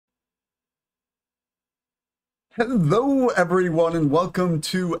Hello everyone and welcome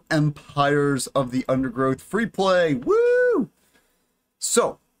to Empires of the Undergrowth Freeplay. Woo!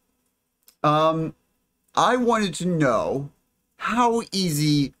 So, I wanted to know how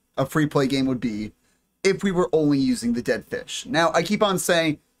easy a Freeplay game would be if we were only using the dead fish. Now, I keep on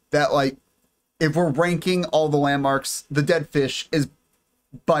saying that, like, if we're ranking all the landmarks, the dead fish is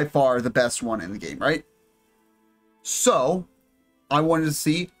by far the best one in the game, right? So, I wanted to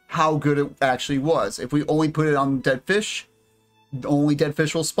see how good it actually was. If we only put it on dead fish, only dead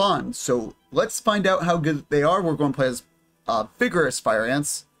fish will spawn. So let's find out how good they are. We're going to play as vigorous fire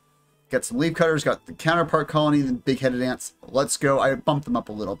ants. Got some leaf cutters, got the counterpart colony, the big-headed ants. Let's go. I bumped them up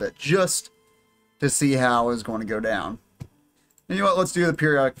a little bit just to see how it's going to go down. And you know what? Let's do the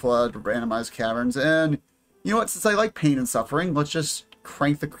periodic flood, randomized caverns. And you know what? Since I like pain and suffering, let's just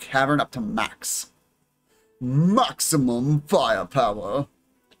crank the cavern up to max. Maximum firepower.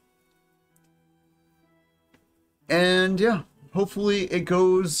 And yeah, hopefully it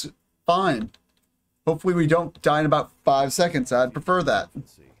goes fine. Hopefully we don't die in about 5 seconds. I'd prefer that.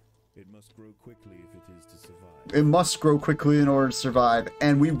 It must grow quickly if it is to survive. It must grow quickly in order to survive.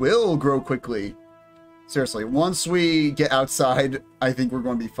 And we will grow quickly. Seriously, once we get outside, I think we're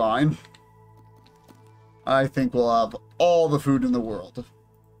going to be fine. I think we'll have all the food in the world.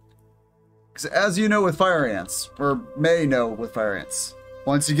 Because as you know with fire ants, or may know with fire ants,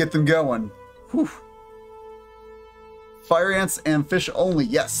 once you get them going, whew. Fire ants and fish only,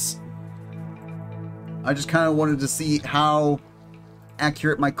 yes. I just kind of wanted to see how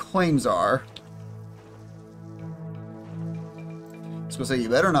accurate my claims are. I was going to say, you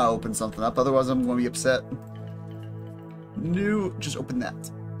better not open something up, otherwise I'm going to be upset. No, just open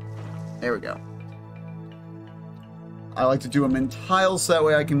that. There we go. I like to do them in tiles so that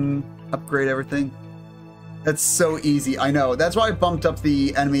way I can upgrade everything. That's so easy, I know. That's why I bumped up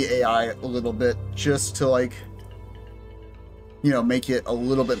the enemy AI a little bit, just to, like, you know, make it a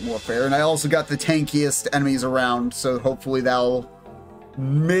little bit more fair. And I also got the tankiest enemies around, so hopefully that'll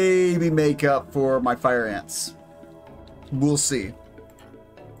maybe make up for my fire ants. We'll see.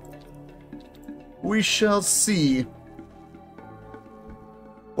 We shall see.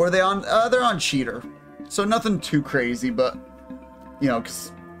 Or are they on? They're on cheater, so nothing too crazy. But you know,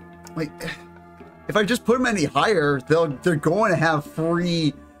 because like, if I just put them any higher, they're going to have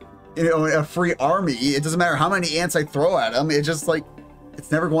free. You know, a free army. It doesn't matter how many ants I throw at them. It's just like,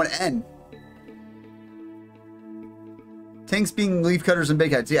 it's never going to end. Tanks being leaf cutters and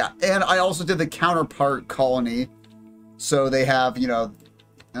big heads, yeah. And I also did the counterpart colony, so they have, you know.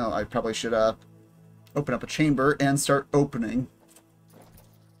 Oh, I probably should open up a chamber and start opening.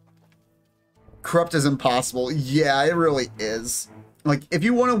 Corrupt is impossible. Yeah, it really is. Like, if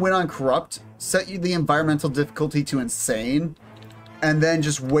you want to win on corrupt, set the environmental difficulty to insane. And then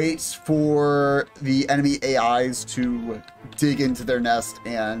just wait for the enemy AIs to dig into their nest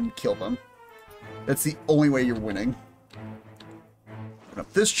and kill them. That's the only way you're winning. Open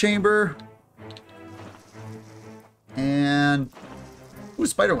up this chamber. And... ooh,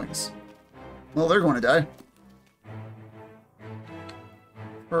 spider wings. Well, they're going to die.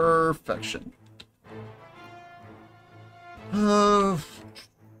 Perfection.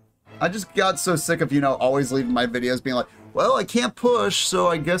 I just got so sick of, you know, always leaving my videos being like, well, I can't push, so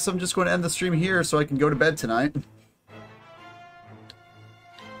I guess I'm just going to end the stream here so I can go to bed tonight.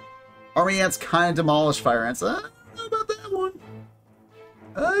 Army ants kind of demolish fire ants. I don't know about that one.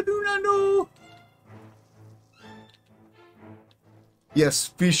 I do not know. Yes,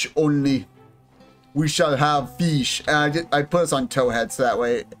 fish only. We shall have fish. And I put us on towhead so that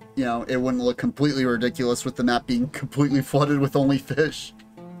way, you know, it wouldn't look completely ridiculous with the map being completely flooded with only fish.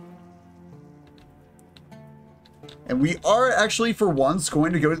 And we are actually, for once,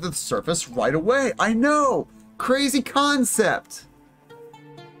 going to go to the surface right away. I know! Crazy concept!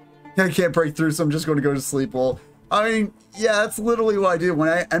 I can't break through, so I'm just going to go to sleep. Well, I mean, yeah, that's literally what I do. When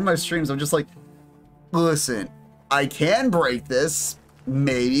I end my streams, I'm just like, listen, I can break this.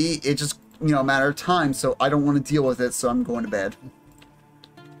 Maybe. It's just, you know, a matter of time, so I don't want to deal with it, so I'm going to bed.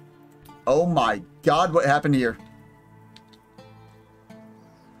 Oh my god, what happened here?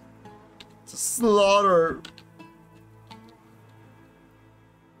 It's a slaughter.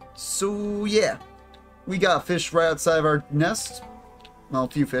 So, yeah, we got fish right outside of our nest. Well, a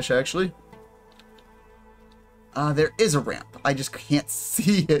few fish, actually. There is a ramp. I just can't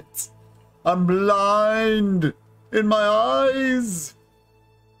see it. I'm blind in my eyes.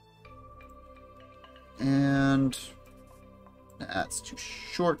 And that's too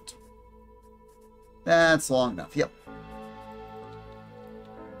short. That's long enough. Yep.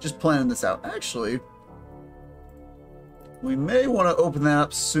 Just planning this out. Actually, We may want to open that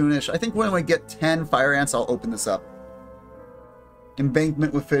up soonish. I think when we get 10 fire ants, I'll open this up.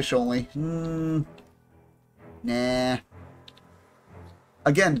 Embankment with fish only. Nah.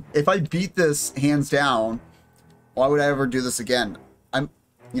 Again, if I beat this hands down, why would I ever do this again?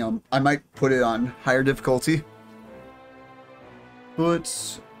 I might put it on higher difficulty.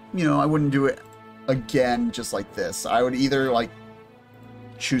 But, I wouldn't do it again just like this. I would either, like,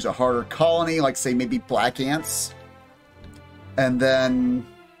 choose a harder colony, like, say, maybe black ants. And then,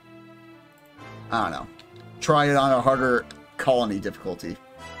 I don't know, try it on a harder colony difficulty.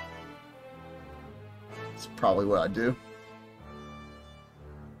 That's probably what I'd do.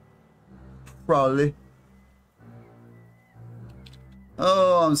 Probably.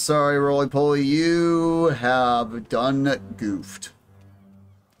 Oh, I'm sorry, Roly Poly. You have done goofed.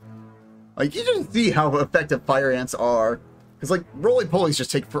 Like, you just see how effective fire ants are. Because, like, Roly Polies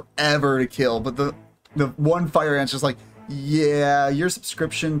just take forever to kill. But the one fire ant's just like, yeah, your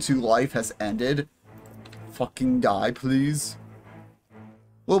subscription to life has ended. Fucking die, please.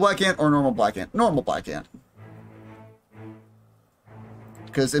 Little black ant or normal black ant? Normal black ant.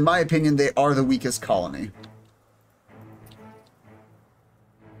 Because, in my opinion, they are the weakest colony.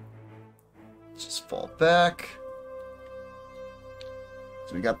 Just fall back.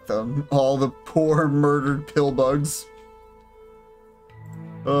 So we got all the poor murdered pill bugs.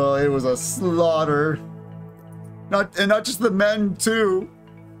 Oh, it was a slaughter. Not just the men too,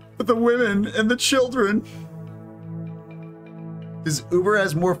 but the women and the children. Because Uber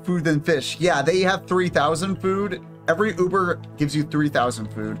has more food than fish. Yeah, they have 3,000 food. Every Uber gives you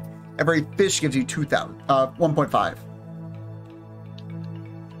 3,000 food. Every fish gives you 1.5.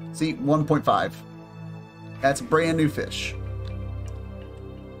 See, 1.5. That's a brand new fish.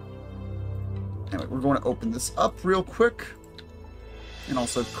 Anyway, we're going to open this up real quick. And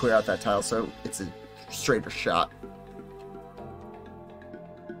also clear out that tile so it's a straighter shot.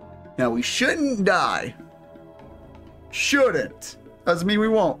 Now, we shouldn't die. Shouldn't. Doesn't mean we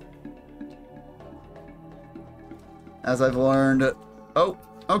won't. As I've learned... Oh,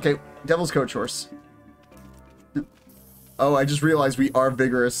 okay. Devil's Coach Horse. Oh, I just realized we are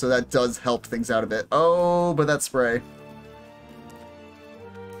vigorous, so that does help things out a bit. Oh, but that spray.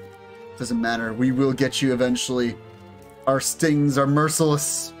 Doesn't matter. We will get you eventually. Our stings are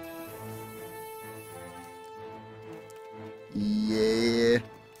merciless. Yeah.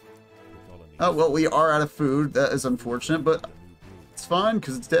 Oh, well, we are out of food. That is unfortunate, but it's fine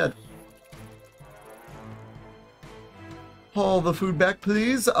because it's dead. Haul the food back,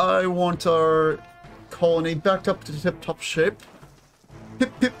 please. I want our colony backed up to tip-top shape.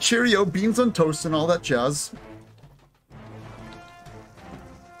 Hip, hip, cheerio, beans on toast and all that jazz.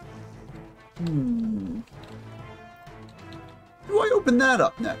 Do I open that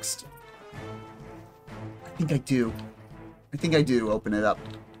up next? I think I do. I think I do open it up.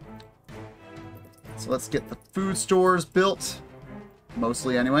 So let's get the food stores built.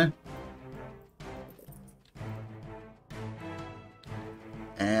 Mostly, anyway.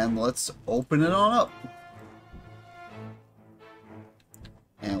 And let's open it on up.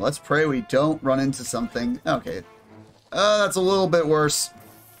 And let's pray we don't run into something. Okay. That's a little bit worse.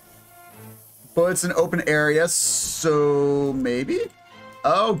 But it's an open area, so maybe?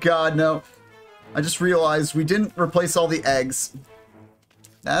 Oh god, no. I just realized we didn't replace all the eggs.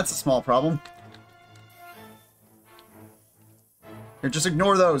 That's a small problem. Here, just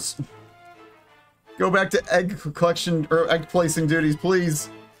ignore those. Go back to egg collection, or egg placing duties, please.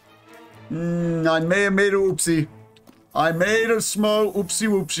 I may have made a oopsie. I made a small oopsie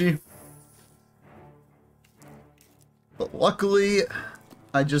whoopsie. But luckily,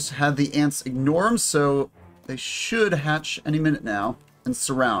 I just had the ants ignore them, so they should hatch any minute now and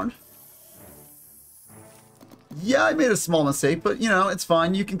surround. Yeah, I made a small mistake, but, you know, it's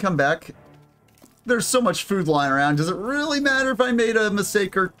fine. You can come back. There's so much food lying around. Does it really matter if I made a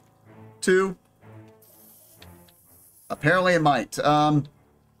mistake or two? Apparently it might.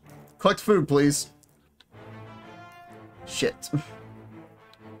 Collect food, please. Shit.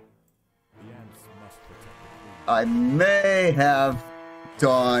 I may have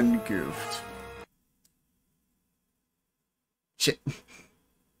done goofed. Shit.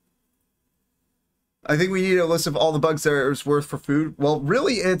 I think we need a list of all the bugs that are worth for food. Well,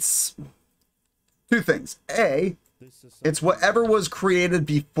 really, it's two things. A, it's whatever was created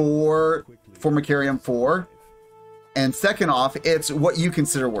before Formicarium 4. And second off, it's what you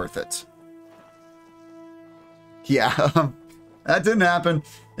consider worth it. Yeah, that didn't happen.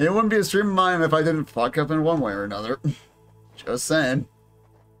 It wouldn't be a stream of mine if I didn't fuck up in one way or another. Just saying.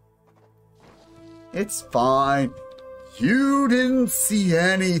 It's fine. You didn't see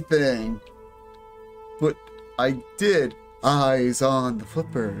anything. But I did. Eyes on the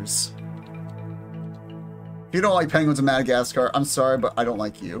flippers. If you don't like penguins in Madagascar, I'm sorry, but I don't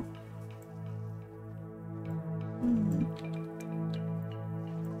like you.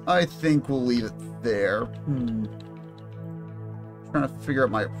 I think we'll leave it there. Trying to figure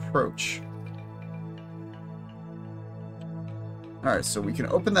out my approach. Alright, so we can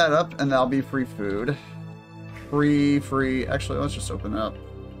open that up and that'll be free food. Free. Actually, let's just open it up.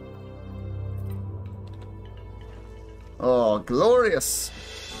 Oh, glorious.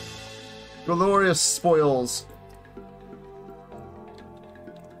 Glorious spoils.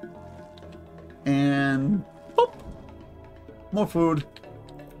 And... boop. More food.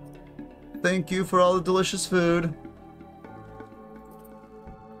 Thank you for all the delicious food.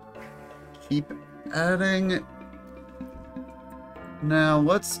 Keep adding. Now,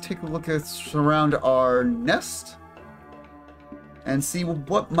 let's take a look around our nest and see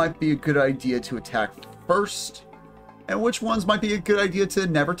what might be a good idea to attack first and which ones might be a good idea to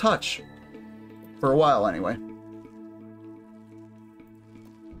never touch. For a while, anyway.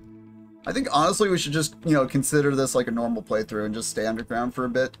 I think, honestly, we should just, consider this like a normal playthrough and just stay underground for a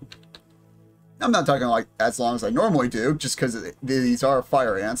bit. I'm not talking like as long as I normally do, just because these are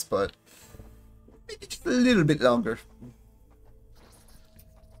fire ants, but maybe just a little bit longer.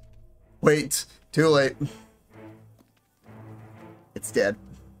 Wait, too late. It's dead.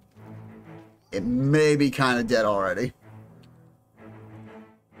 It may be kind of dead already.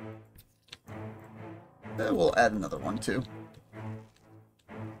 Then we'll add another one too.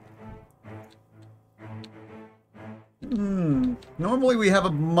 Normally we have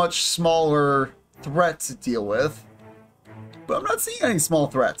a much smaller threat to deal with, but I'm not seeing any small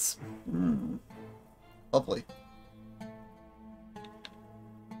threats. Lovely.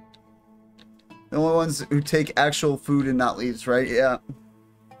 The only ones who take actual food and not leaves, right? Yeah.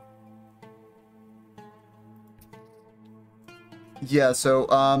 Yeah, so,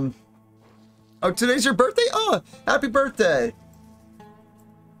 oh, today's your birthday? Oh, happy birthday!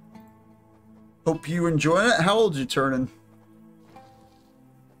 Hope you enjoying it. How old are you turning?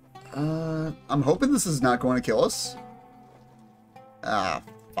 I'm hoping this is not going to kill us. Ah,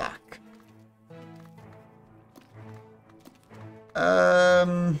 fuck.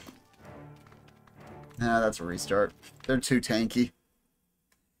 Nah, that's a restart. They're too tanky.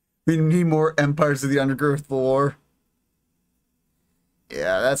 We need more Empires of the Undergrowth lore.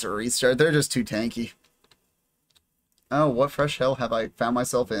 Yeah, that's a restart. They're just too tanky. Oh, what fresh hell have I found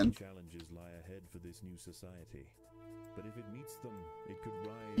myself in? Challenges lie ahead for this new society. But if it meets them, it could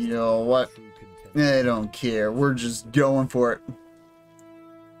rise. You know what? I don't care. We're just going for it.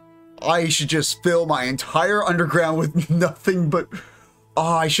 I should just fill my entire underground with nothing but...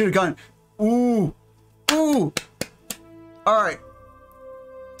 Oh, I should have gone... Ooh. Ooh. Alright.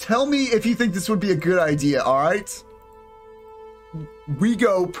 Tell me if you think this would be a good idea, alright? We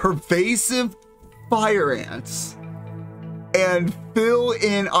go pervasive fire ants and fill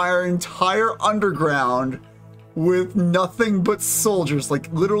in our entire underground with nothing but soldiers.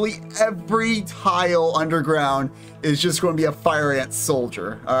 Like, literally every tile underground is just going to be a fire ant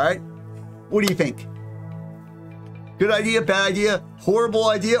soldier, alright? What do you think? Good idea, bad idea, horrible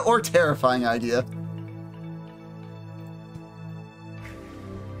idea, or terrifying idea?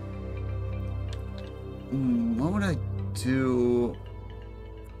 What would I do?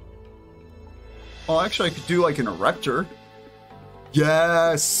 Oh, actually, I could do like an erector.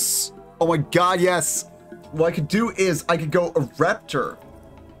 Yes! Oh my god, yes! What I could do is I could go erector,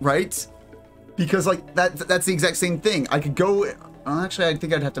 right? Because like that's the exact same thing. I could go... Actually, I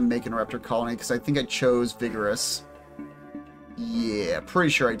think I'd have to make an erector colony because I think I chose vigorous. Yeah, pretty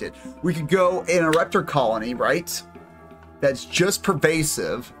sure I did. We could go in an erector colony, right? That's just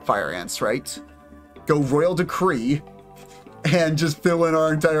pervasive fire ants, right? Go royal decree and just fill in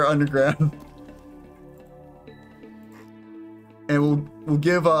our entire underground. And we'll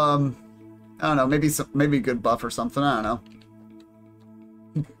give I don't know, maybe a good buff or something. I don't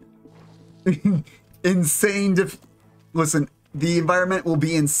know. Insane. Listen, the environment will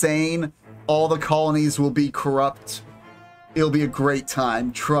be insane. All the colonies will be corrupt. It'll be a great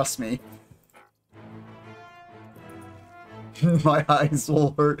time. Trust me. My eyes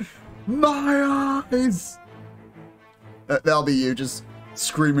will hurt. My eyes. That'll be you just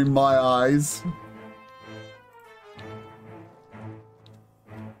screaming my eyes.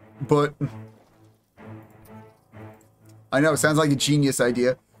 But I know it sounds like a genius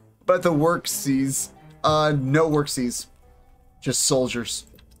idea, but the work sees no work sees, just soldiers.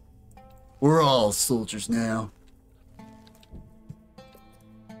 We're all soldiers now.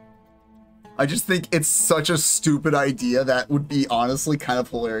 I just think it's such a stupid idea that would be honestly kind of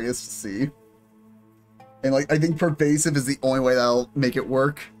hilarious to see. And like, I think pervasive is the only way that'll make it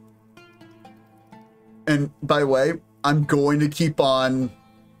work. And by the way, I'm going to keep on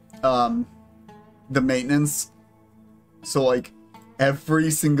the maintenance. So like,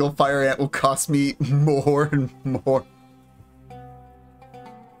 every single fire ant will cost me more and more.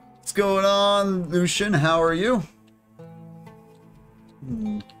 What's going on, Lucian? How are you?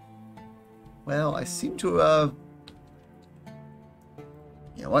 Well, I seem to have...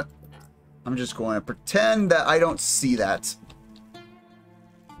 You know what? I'm just going to pretend that I don't see that.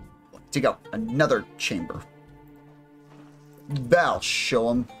 Dig out another chamber. That'll show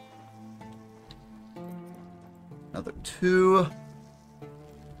him. Another 2.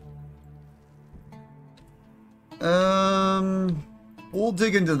 We'll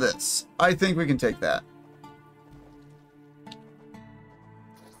dig into this. I think we can take that.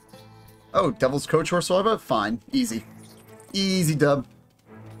 Oh, Devil's Coach Horse Lava? Fine. Easy. Easy dub.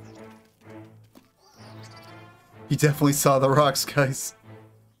 You definitely saw the rocks, guys.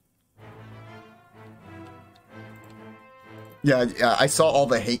 Yeah, I saw all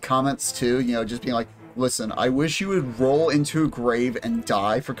the hate comments too, you know, just being like, listen, I wish you would roll into a grave and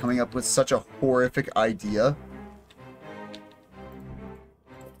die for coming up with such a horrific idea.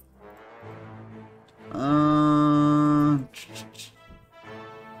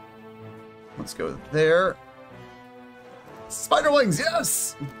 Let's go there. Spiderlings,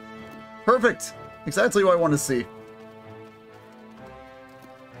 yes! Perfect. Exactly what I want to see.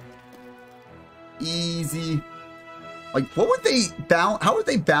 Easy. Like, what would they how would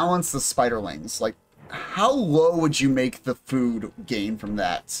they balance the spiderlings? Like, how low would you make the food gain from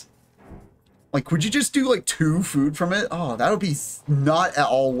that? Like, would you just do like 2 food from it? Oh, that would be not at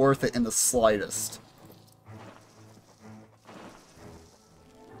all worth it in the slightest.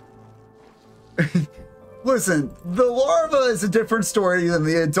 Listen, the larva is a different story than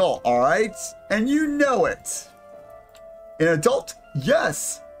the adult, alright? And you know it. An adult,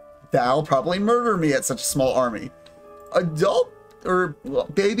 yes, that'll probably murder me at such a small army. Adult, or well,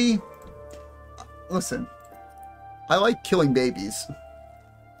 baby, listen, I like killing babies.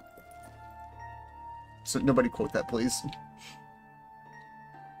 So nobody quote that, please.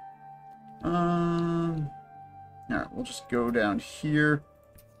 Alright, we'll just go down here.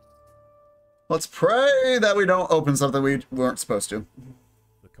 Let's pray that we don't open something we weren't supposed to.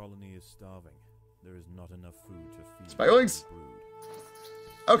 The colony is starving. There is not enough food to feed Spiderlings? the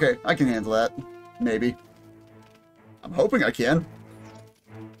brood. Okay, I can handle that. Maybe. I'm hoping I can.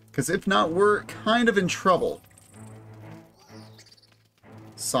 Because if not, we're kind of in trouble.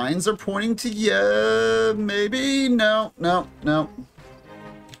 Signs are pointing to yeah, maybe. No, no, no.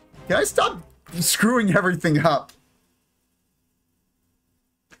 Can I stop screwing everything up?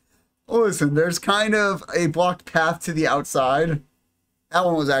 Listen, there's kind of a blocked path to the outside. That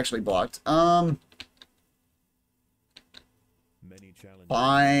one was actually blocked. Many challenges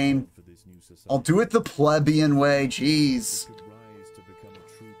Fine. for this new society. I'll do it the plebeian way. Jeez. Could rise to become a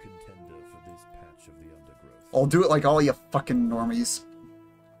true contender for this patch of the undergrowth. I'll do it like all you fucking normies.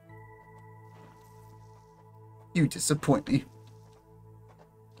 You disappoint me.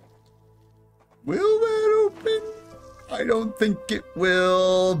 Will that open? I don't think it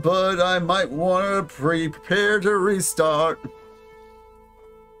will, but I might want to prepare to restart.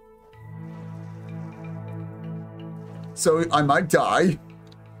 So I might die.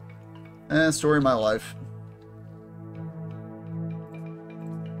 Story of my life.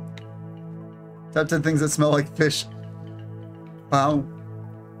 Top 10 things that smell like fish. Wow.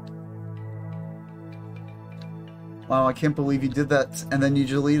 Wow, I can't believe you did that and then you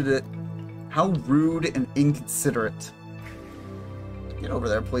deleted it. How rude and inconsiderate. Get over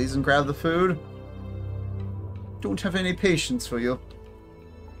there, please, and grab the food. Don't have any patience for you.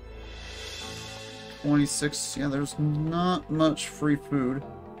 26. Yeah, there's not much free food.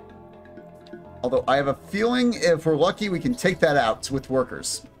 Although I have a feeling if we're lucky, we can take that out with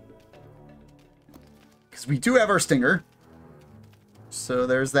workers. Because we do have our stinger. So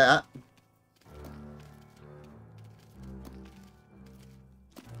there's that.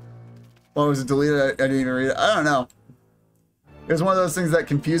 Why was it deleted? I didn't even read it. I don't know. It was one of those things that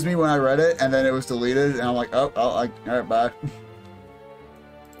confused me when I read it, and then it was deleted, and I'm like, oh, alright, bye.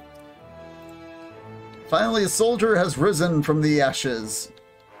 Finally, a soldier has risen from the ashes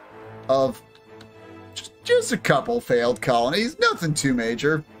of just a couple failed colonies. Nothing too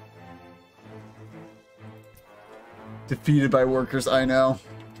major. Defeated by workers, I know.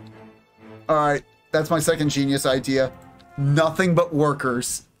 Alright, that's my second genius idea. Nothing but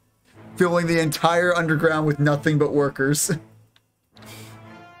workers. Filling the entire underground with nothing but workers.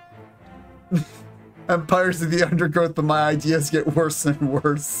 Empires of the undergrowth, but my ideas get worse and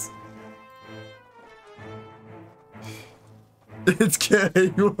worse. It's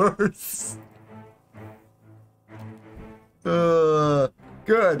getting worse. Good.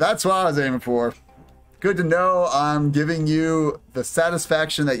 That's what I was aiming for. Good to know I'm giving you the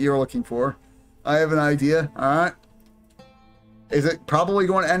satisfaction that you're looking for. I have an idea. All right. Is it probably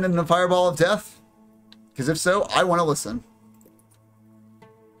going to end in a fireball of death? Because if so, I want to listen.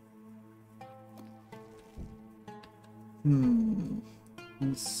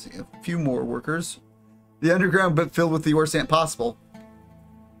 Let's see. A few more workers. The underground, but filled with the worst ant possible.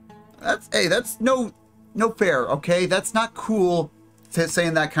 That's no fair, okay? That's not cool to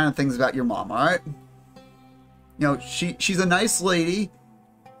saying that kind of things about your mom, all right? You know, she's a nice lady,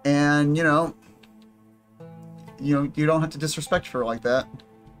 and you don't have to disrespect her like that.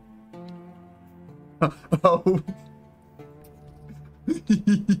 Oh.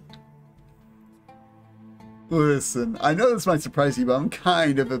 Listen, I know this might surprise you, but I'm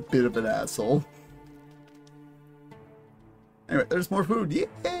kind of a bit of an asshole. Anyway, there's more food. Yay!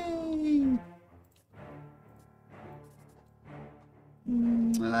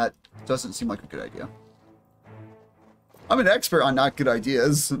 That doesn't seem like a good idea. I'm an expert on not good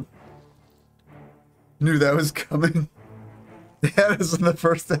ideas. Knew that was coming. That isn't the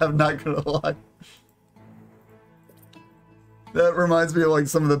first to have not gonna lie. That reminds me of like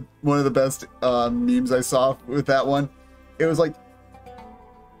one of the best memes I saw with that one. It was like,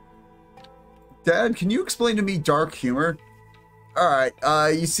 Dad, can you explain to me dark humor? Alright,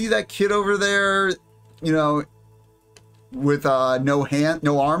 you see that kid over there, you know, with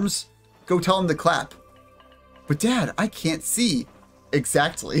no arms? Go tell him to clap. But Dad, I can't see.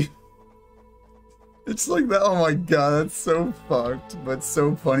 Exactly. It's like that. Oh my god, that's so fucked, but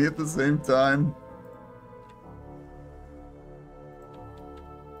so funny at the same time.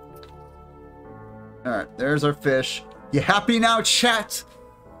 Alright, there's our fish. You happy now, chat?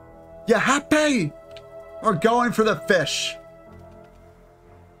 You happy? We're going for the fish.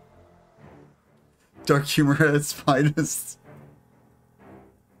 Dark humor at its finest.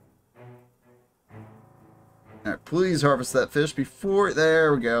 Alright, please harvest that fish before...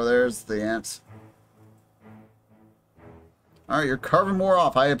 There we go, there's the ants. Alright, you're carving more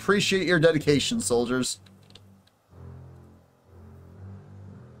off. I appreciate your dedication, soldiers.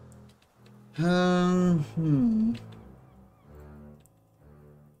 Now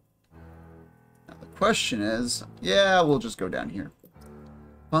the question is... Yeah, we'll just go down here.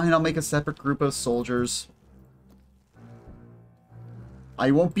 Fine, I'll make a separate group of soldiers.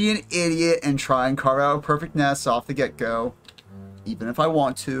 I won't be an idiot and try and carve out a perfect nest off the get-go. Even if I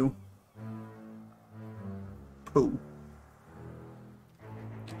want to. Pooh.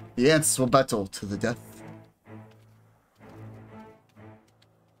 The ants will battle to the death.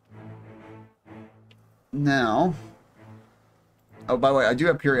 Now... Oh, by the way, I do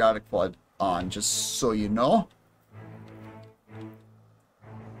have periodic flood on, just so you know.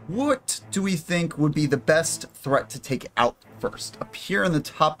 What do we think would be the best threat to take out first? Up here in the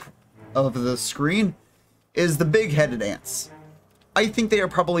top of the screen is the big-headed ants. I think they are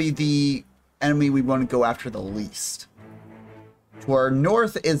probably the enemy we want to go after the least. To our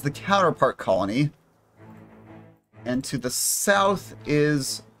north is the counterpart colony. And to the south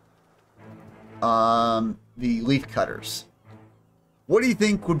is the leaf cutters. What do you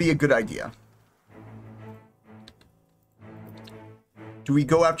think would be a good idea? Do we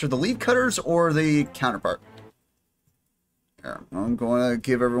go after the leaf cutters or the counterpart? Here, I'm going to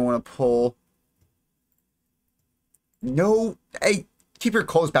give everyone a pull. No, hey, keep your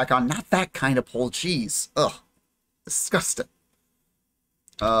clothes back on. Not that kind of pull. Jeez. Ugh. Disgusting.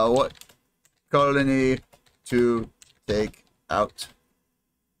 What colony to take out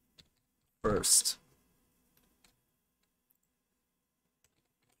first?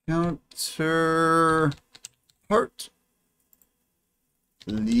 Counterpart.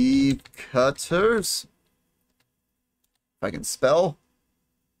 Leaf cutters. If I can spell.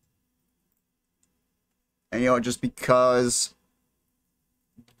 And you know, just because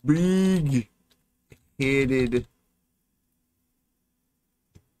big-headed.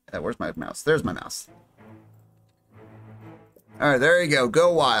 Where's my mouse? There's my mouse. Alright, there you go.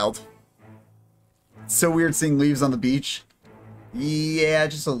 Go wild. It's so weird seeing leaves on the beach. Yeah,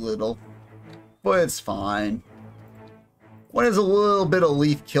 just a little. But it's fine. When has a little bit of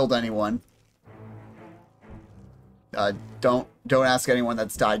leaf killed anyone? Don't ask anyone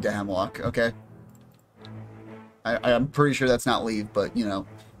that's died to hemlock, okay? I'm pretty sure that's not leaf, but, you know,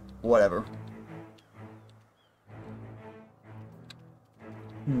 whatever.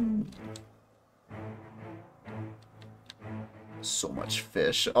 So much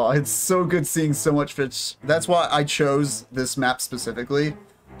fish. Oh, it's so good seeing so much fish. That's why I chose this map specifically.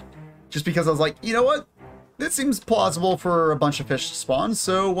 Just because I was like, you know what? It seems plausible for a bunch of fish to spawn,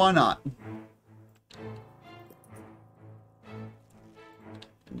 so why not?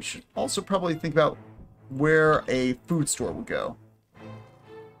 We should also probably think about where a food store would go.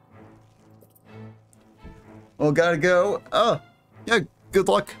 Well, gotta go. Yeah, good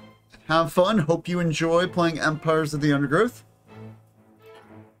luck. Have fun. Hope you enjoy playing Empires of the Undergrowth.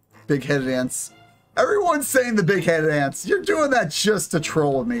 Big-headed ants. Everyone's saying the big-headed ants. You're doing that just to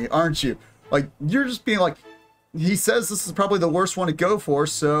troll with me, aren't you? Like, you're just being like, he says this is probably the worst one to go for,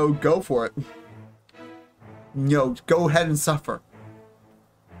 so go for it. No, go ahead and suffer.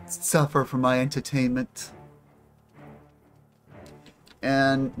 Suffer for my entertainment.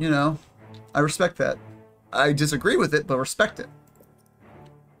 And, you know, I respect that. I disagree with it, but respect it.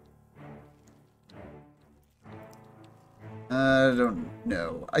 I don't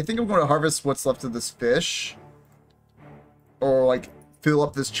know. I think I'm going to harvest what's left of this fish. Or, like, fill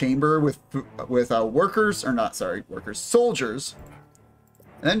up this chamber with workers, or not, sorry, workers, soldiers.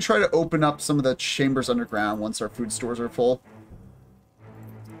 And then try to open up some of the chambers underground once our food stores are full.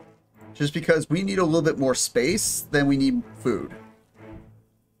 Just because we need a little bit more space than we need food.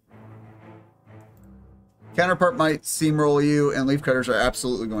 Counterpart might steamroll you, and leaf cutters are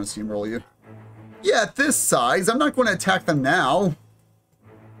absolutely going to steamroll you. Yeah, at this size, I'm not going to attack them now.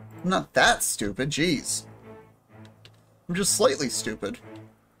 I'm not that stupid, jeez. I'm just slightly stupid.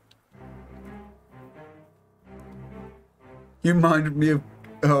 You reminded me of...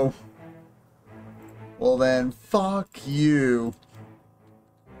 Oh. Well then, fuck you.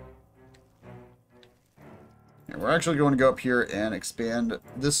 Yeah, we're actually going to go up here and expand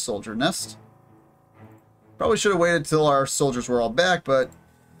this soldier nest. Probably should have waited till our soldiers were all back, but...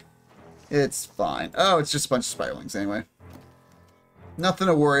 It's fine. Oh, it's just a bunch of spiderlings anyway. Nothing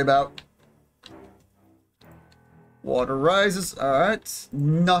to worry about. Water rises. Alright.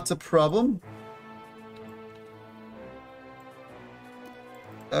 Not a problem.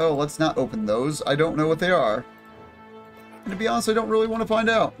 Oh, let's not open those. I don't know what they are. And to be honest, I don't really want to find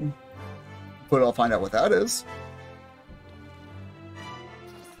out. But I'll find out what that is.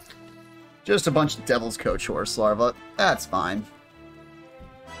 Just a bunch of Devil's Coach horse larvae. That's fine.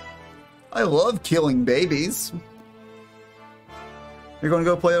 I love killing babies. You're going to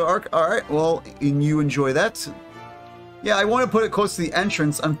go play the Ark? Alright, well, you enjoy that. Yeah, I want to put it close to the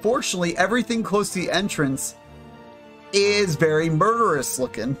entrance. Unfortunately, everything close to the entrance is very murderous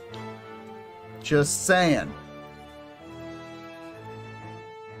looking. Just saying.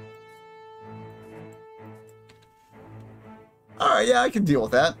 Alright, yeah, I can deal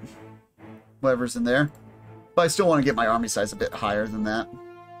with that. Whatever's in there. But I still want to get my army size a bit higher than that.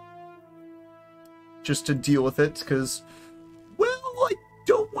 Just to deal with it, because, well, I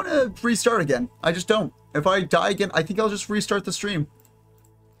don't want to restart again. I just don't. If I die again, I think I'll just restart the stream.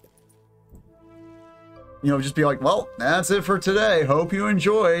 You know, just be like, well, that's it for today. Hope you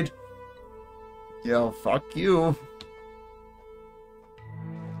enjoyed. Yo, fuck you.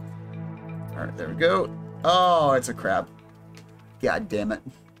 Alright, there we go. Oh, it's a crab. God damn it.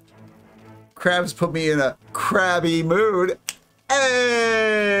 Crabs put me in a crabby mood.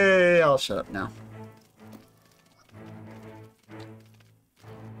 Hey! I'll shut up now.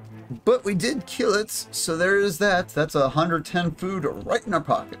 But we did kill it, so there is that. That's 110 food right in our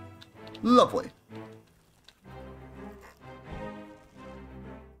pocket. Lovely.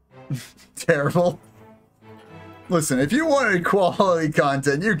 Terrible. Listen, if you wanted quality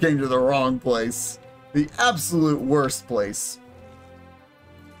content, you came to the wrong place. The absolute worst place.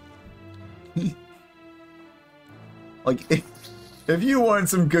 Like, if you want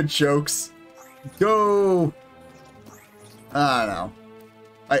some good jokes, go... I don't know.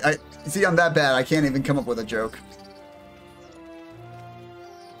 I see, I'm that bad, I can't even come up with a joke.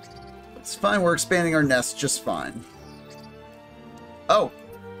 It's fine, we're expanding our nest just fine. Oh,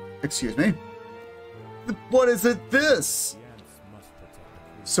 excuse me. What is it this?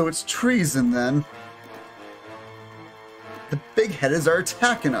 So it's treason then. The big headers are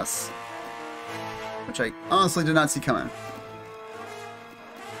attacking us. Which I honestly did not see coming.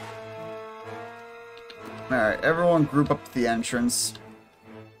 Alright, everyone group up to the entrance.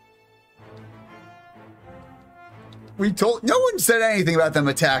 No one said anything about them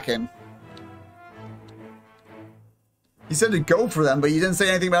attacking. He said to go for them, but you didn't say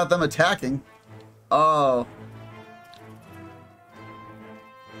anything about them attacking. Oh.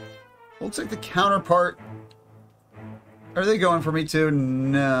 Looks like the counterpart. Are they going for me too?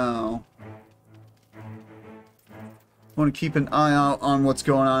 No. I want to keep an eye out on what's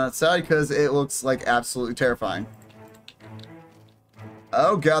going on outside because it looks like absolutely terrifying.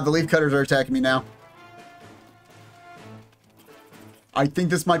 Oh god, the leaf cutters are attacking me now. I think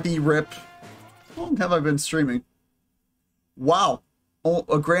this might be RIP. How long have I been streaming? Wow. Oh,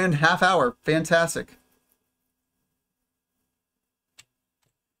 a grand half hour. Fantastic.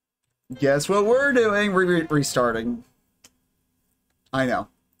 Guess what we're doing? Restarting. I know.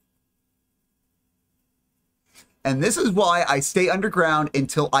 And this is why I stay underground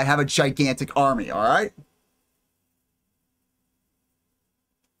until I have a gigantic army, alright?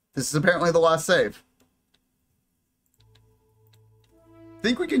 This is apparently the last save.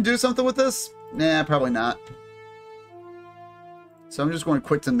 Think we can do something with this? Nah, probably not. So I'm just going to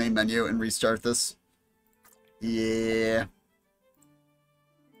quit the main menu and restart this. Yeah.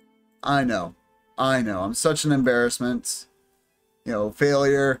 I know. I know. I'm such an embarrassment. You know,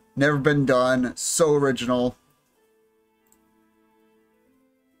 failure. Never been done. So original.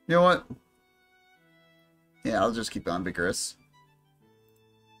 You know what? Yeah, I'll just keep on vigorous.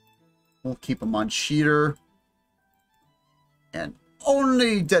 We'll keep him on cheater. And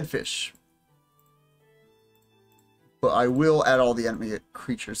only dead fish. But I will add all the enemy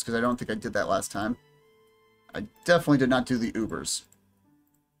creatures, because I don't think I did that last time. I definitely did not do the Ubers.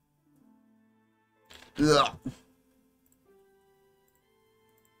 Ugh.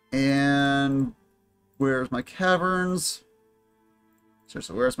 And where's my caverns?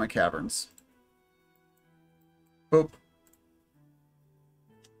 Seriously, where's my caverns? Boop.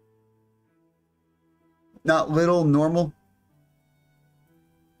 Not little, normal.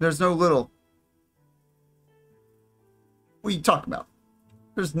 There's no little. What are you talking about?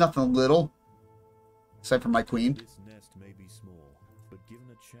 There's nothing little. Except for my queen. This nest may be small, but given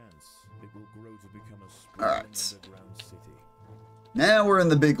a chance, it will grow to become a sprawling underground city. Now we're in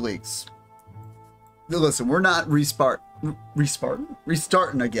the big leagues. Listen, we're not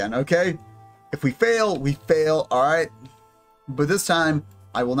restarting again, okay? If we fail, we fail, alright? But this time,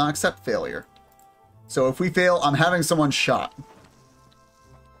 I will not accept failure. So if we fail, I'm having someone shot.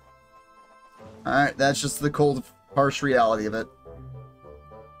 Alright, that's just the cold, harsh reality of it.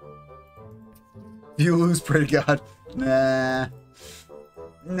 You lose, pray to God. Nah.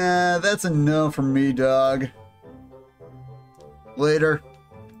 Nah, that's a no from me, dog. Later.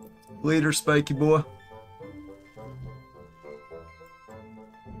 Later, Spiky boy.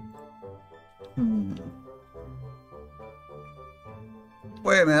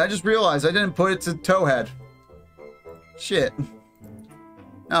 Wait a minute, I just realized I didn't put it to towhead. Shit.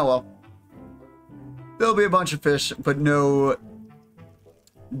 Oh well. There'll be a bunch of fish, but no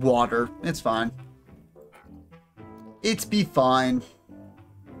water. It's fine. It's be fine.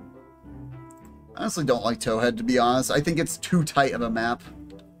 I honestly don't like towhead, to be honest. I think it's too tight of a map.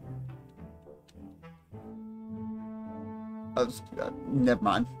 Never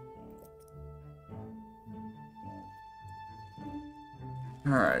mind.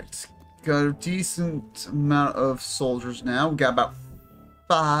 Alright. Got a decent amount of soldiers now. We got about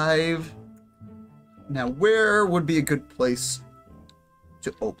 5. Now, where would be a good place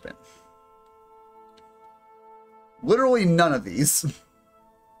to open? Literally none of these,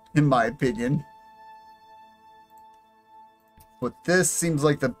 in my opinion. But this seems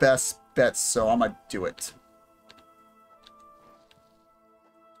like the best bet, so I'm gonna do it.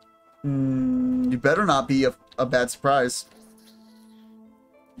 You better not be a bad surprise.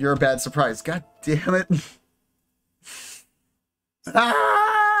 You're a bad surprise. God damn it.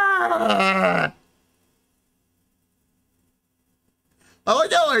 Ah! I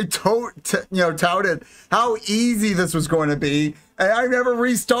like how I touted how easy this was going to be, and I never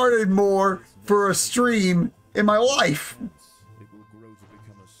restarted more for a stream in my life. It will grow to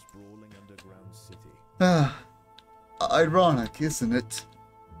become a sprawling underground city. Ironic, isn't it?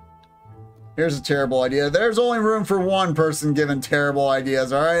 Here's a terrible idea. There's only room for one person giving terrible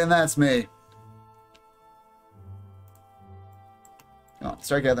ideas, alright? And that's me. Come on,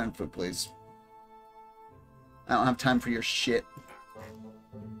 start gathering food, please. I don't have time for your shit.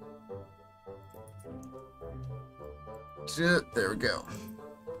 There we go.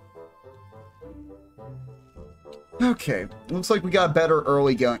 Okay, looks like we got a better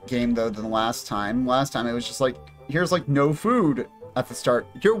early game though than last time. Last time it was just like, here's like no food at the start.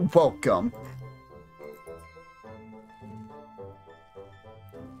 You're welcome.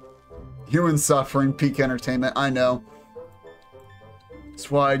 Human suffering, peak entertainment, I know. That's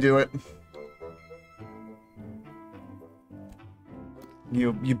why I do it.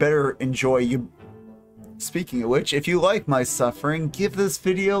 You better enjoy you. Speaking of which, if you like my suffering, give this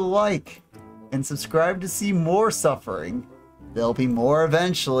video a like. And subscribe to see more suffering. There'll be more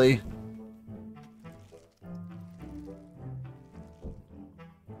eventually.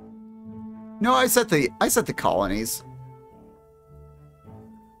 No, I set the colonies.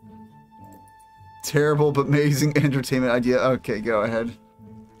 Terrible but amazing entertainment idea. Okay, go ahead.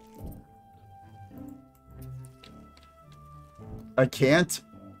 I can't?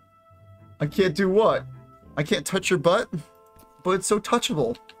 I can't do what? I can't touch your butt? But it's so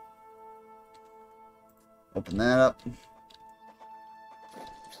touchable. Open that up.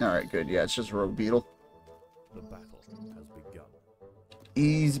 Alright, good. Yeah, it's just a rogue beetle. The battle has begun.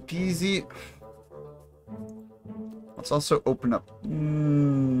 Easy peasy. Let's also open up.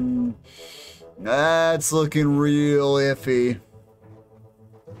 That's looking real iffy.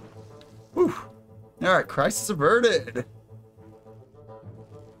 Whew. Alright, crisis averted.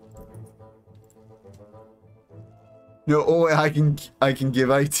 No, only I can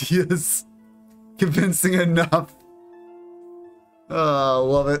give ideas. Convincing enough. Oh,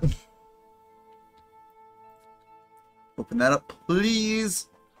 love it. Open that up, please.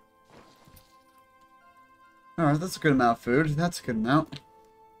 Alright, that's a good amount of food. That's a good amount.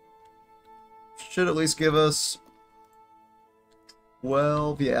 Should at least give us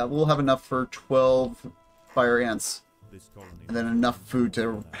 12. Yeah, we'll have enough for 12 fire ants. And then enough food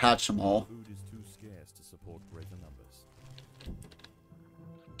to hatch them all. Food is too scarce to support greater numbers.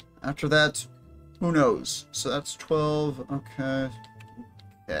 After that, who knows? So that's 12. Okay.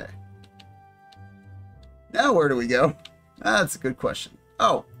 Okay. Now where do we go? That's a good question.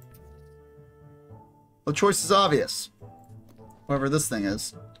 Oh. The choice is obvious. Whoever this thing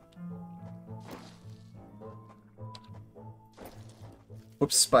is.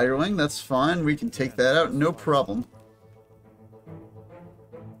 Whoops, spiderling. That's fine. We can take that out. No problem.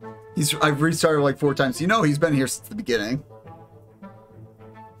 I've restarted like 4 times. You know he's been here since the beginning.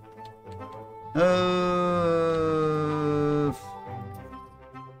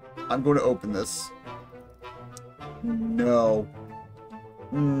 I'm going to open this. No.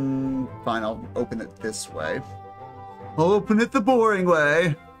 Fine, I'll open it this way. I'll open it the boring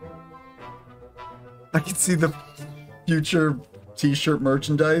way. I can see the future t-shirt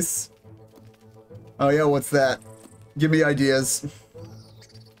merchandise. Oh yeah, what's that? Give me ideas.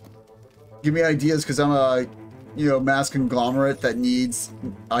 Give me ideas, because I'm a, you know, mass conglomerate that needs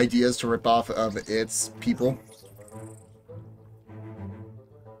ideas to rip off of its people.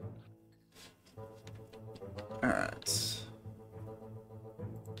 Alright.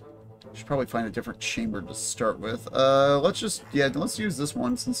 Should probably find a different chamber to start with. Let's use this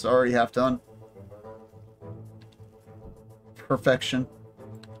one since it's already half done. Perfection.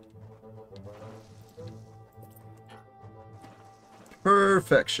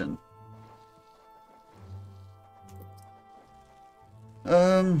 Perfection.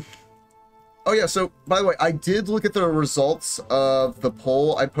 Oh yeah, so by the way, I did look at the results of the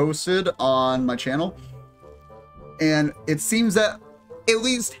poll I posted on my channel, and it seems that at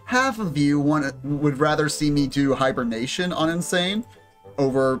least half of you would rather see me do hibernation on Insane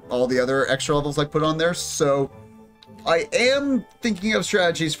over all the other extra levels I put on there. So I am thinking of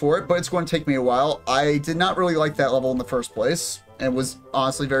strategies for it, but it's going to take me a while. I did not really like that level in the first place, and was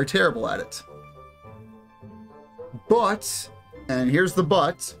honestly very terrible at it. But, and here's the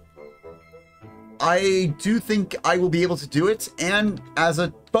but, I do think I will be able to do it, and as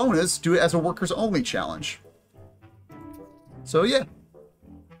a bonus, do it as a workers only challenge. So yeah.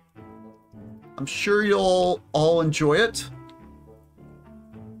 I'm sure you'll all enjoy it.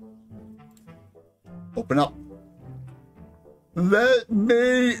 Open up. Let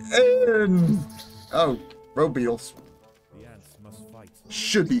me in! Oh, road beetles. The ants must fight.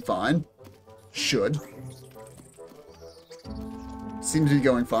 Should be fine. Should. Seems to be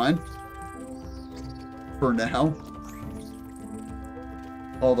going fine. For now.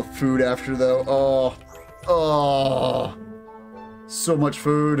 All the food after, though. Oh. Oh. So much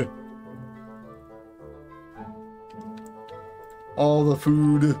food. All the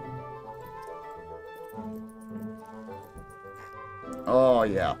food. Oh,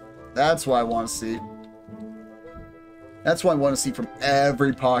 yeah. That's what I want to see. That's what I want to see from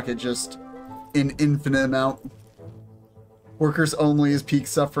every pocket, just an infinite amount. Workers only is peak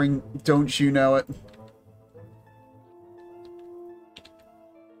suffering. Don't you know it?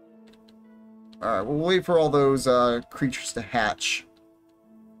 Alright, we'll wait for all those creatures to hatch.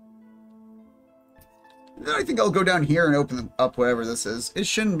 Then I think I'll go down here and open up whatever this is. It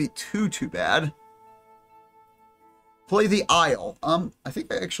shouldn't be too bad. Play the Isle. I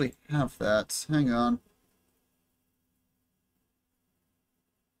think I actually have that. Hang on.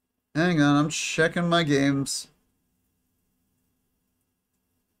 Hang on, I'm checking my games.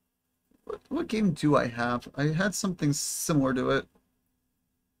 What game do I have? I had something similar to it.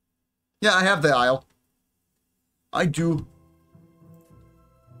 Yeah, I have the Isle. I do.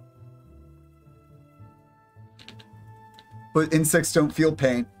 But insects don't feel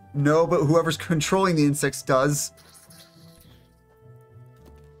pain. No, but whoever's controlling the insects does.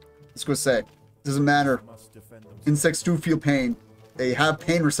 Let's go say. Doesn't matter. Insects do feel pain. They have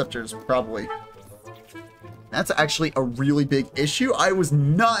pain receptors, probably. That's actually a really big issue. I was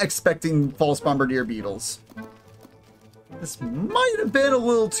not expecting false bombardier beetles. This might have been a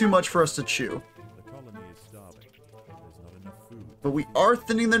little too much for us to chew. The colony is starving. There's not enough food. But we are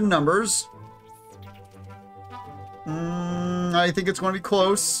thinning their numbers. I think it's going to be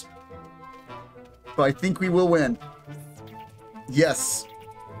close. But I think we will win. Yes.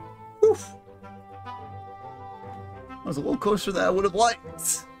 Oof. I was a little closer than I would have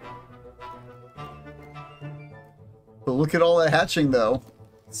liked. But look at all that hatching, though.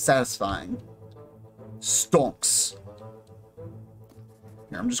 Satisfying. Stonks.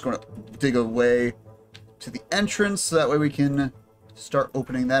 Here, I'm just going to dig away to the entrance so that way we can start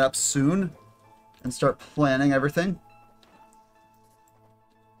opening that up soon and start planning everything.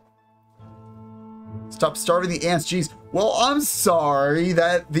 Stop starving the ants, jeez. Well, I'm sorry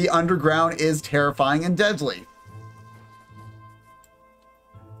that the underground is terrifying and deadly.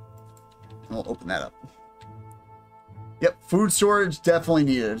 We'll open that up. Yep, food storage definitely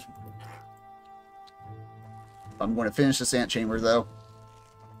needed. I'm going to finish this ant chamber, though.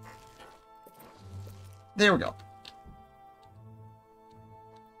 There we go.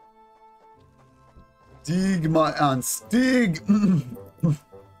 Dig my ants. Dig.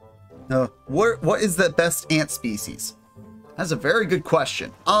 What is the best ant species? That's a very good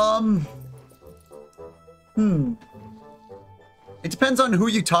question. It depends on who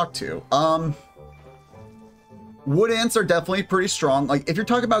you talk to. Wood ants are definitely pretty strong. Like, if you're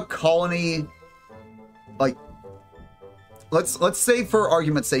talking about colony, like, let's say for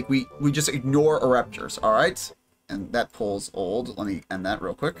argument's sake, we just ignore eruptors, all right? And that poll's old. Let me end that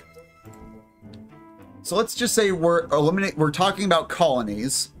real quick. So let's just say we're talking about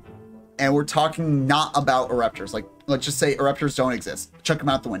colonies, and we're talking not about eruptors. Like, let's just say eruptors don't exist. Chuck them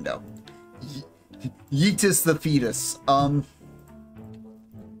out the window. Yeetus the fetus. So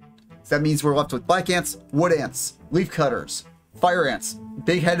that means we're left with black ants, wood ants, leaf cutters, fire ants,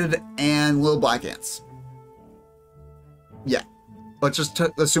 big-headed, and little black ants. Yeah. Let's just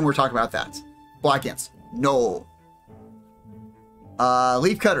assume we're talking about that. Black ants. No.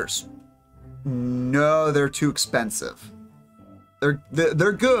 Leaf cutters. No, they're too expensive.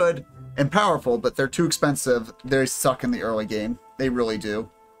 They're good and powerful, but they're too expensive. They suck in the early game. They really do.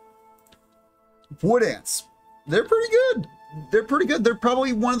 Wood ants. They're pretty good. They're pretty good. They're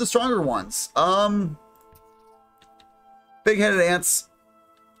probably one of the stronger ones. Big-headed ants.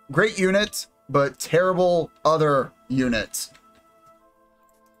 Great unit, but terrible other unit.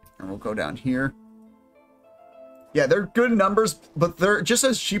 And we'll go down here. Yeah, they're good numbers, but they're just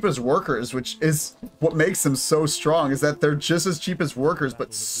as cheap as workers, which is what makes them so strong, is that they're just as cheap as workers,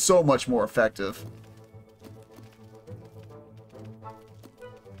 but so much more effective.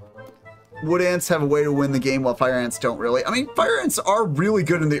 Wood ants have a way to win the game, while fire ants don't really. I mean, fire ants are really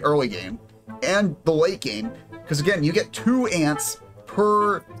good in the early game and the late game, because again, you get 2 ants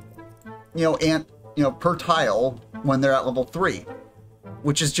per, per tile when they're at level 3,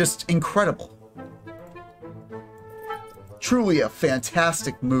 which is just incredible. Truly a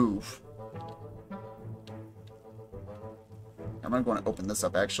fantastic move. I'm going to open this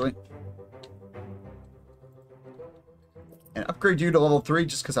up, actually. And upgrade you to level 3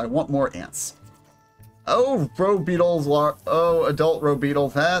 just because I want more ants. Oh, row beetles. Oh, adult row beetle.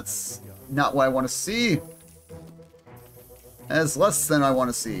 That's not what I want to see. That's less than I want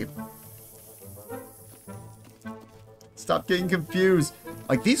to see. Stop getting confused.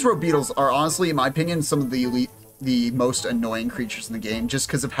 Like, these row beetles are honestly, in my opinion, some of the most annoying creatures in the game, just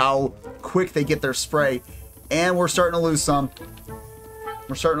because of how quick they get their spray. And we're starting to lose some.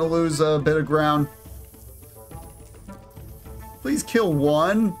 We're starting to lose a bit of ground. Please kill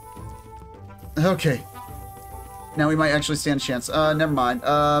one. Okay. Now we might actually stand a chance. Never mind.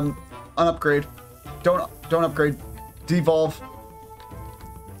 Unupgrade. Don't upgrade. Devolve.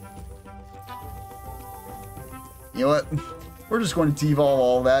 You know what? We're just going to devolve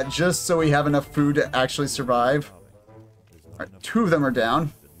all that just so we have enough food to actually survive. Alright, 2 of them are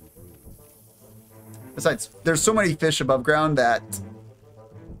down. Besides, there's so many fish above ground that,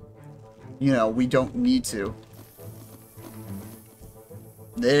 we don't need to.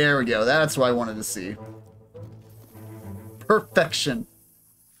 There we go. That's what I wanted to see. Perfection.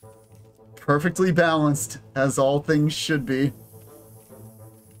 Perfectly balanced, as all things should be.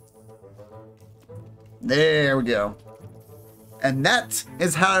 There we go. And that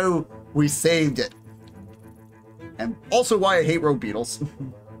is how we saved it. And also why I hate row beetles.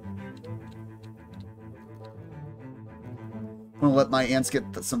 I'm going to let my ants get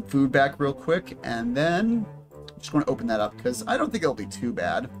some food back real quick. And then I'm just going to open that up because I don't think it'll be too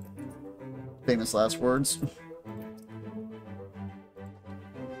bad. Famous last words.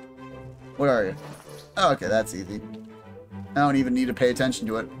 Where are you? Oh, okay, that's easy. I don't even need to pay attention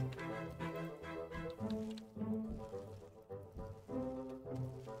to it.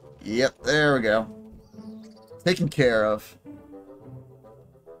 Yep, there we go. Taken care of.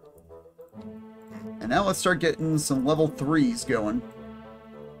 And now let's start getting some level 3s going.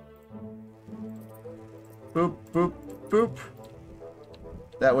 Boop, boop, boop.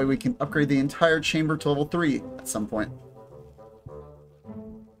 That way we can upgrade the entire chamber to level 3 at some point.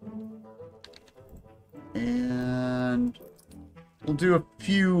 And we'll do a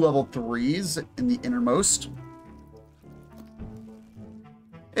few level 3s in the innermost.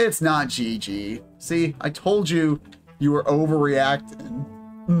 It's not GG. See, I told you you were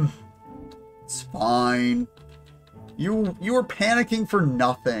overreacting. It's fine. You were panicking for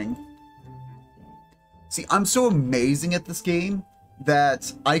nothing. See, I'm so amazing at this game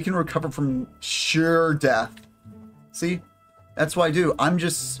that I can recover from sure death. See? That's what I do. I'm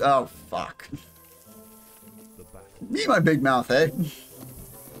just... Oh, fuck. Me, my big mouth, eh?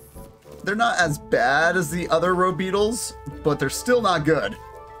 They're not as bad as the other road beetles, but they're still not good.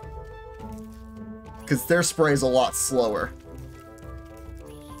 Because their spray is a lot slower.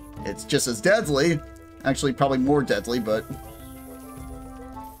 It's just as deadly. Actually, probably more deadly, but...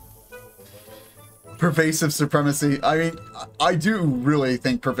 Pervasive supremacy. I mean, I do really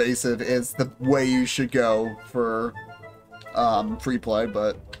think pervasive is the way you should go for free play,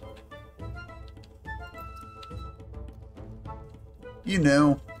 but... You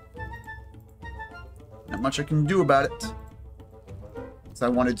know. Not much I can do about it. So I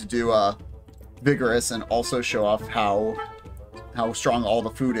wanted to do vigorous and also show off how strong all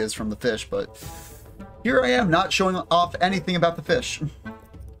the food is from the fish, but here I am not showing off anything about the fish.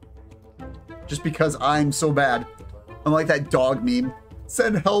 Just because I'm so bad. I'm like that dog meme.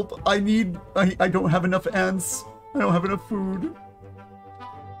 Send help, I don't have enough ants. I don't have enough food.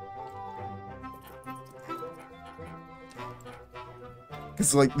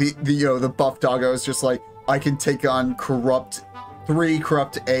 Because like the buff doggo is just like, I can take on 3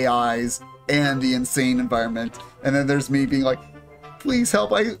 corrupt AIs and the insane environment. And then there's me being like, please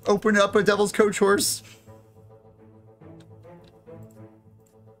help, I opened up a devil's coach horse.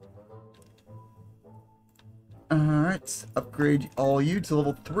 Alright, upgrade all you to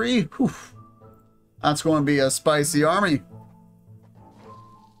level 3. Whew. That's going to be a spicy army.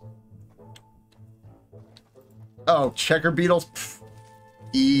 Oh, checker beetles? Pff,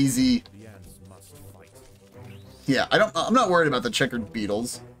 easy. Yeah, I'm not worried about the checkered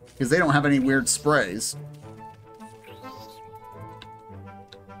beetles, because they don't have any weird sprays.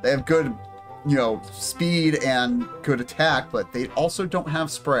 They have good, you know, speed and good attack, but they also don't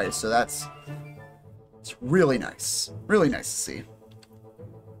have spray, so it's really nice. Really nice to see.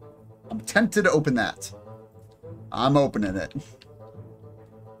 I'm tempted to open that. I'm opening it.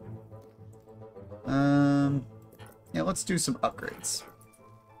 Yeah, let's do some upgrades.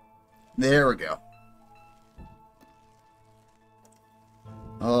 There we go.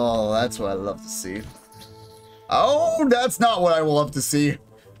 Oh, that's what I love to see. Oh, that's not what I love to see.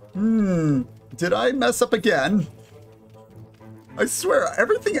 Did I mess up again? I swear,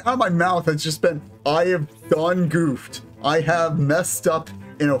 everything out of my mouth has just been, I have done goofed. I have messed up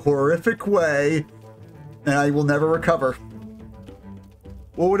in a horrific way, and I will never recover.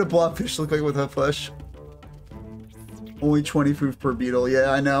 What would a blobfish look like with that flesh? Only 20 food per beetle.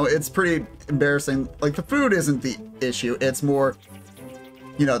 Yeah, I know. It's pretty embarrassing. Like, the food isn't the issue. It's more,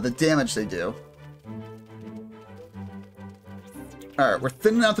 you know, the damage they do. Alright, we're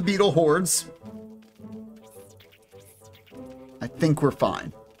thinning out the beetle hordes. I think we're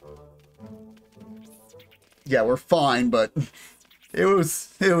fine. Yeah, we're fine, but it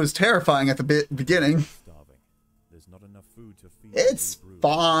was terrifying at the beginning. There's not enough food to feed. It's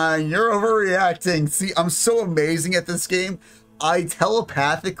fine. You're overreacting. See, I'm so amazing at this game. I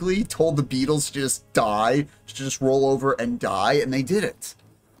telepathically told the beetles to just die, to just roll over and die, and they did it.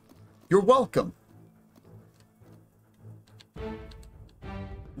 You're welcome.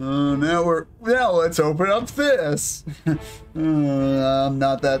 Now let's open up this. I'm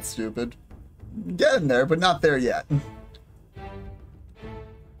not that stupid. Getting there, but not there yet.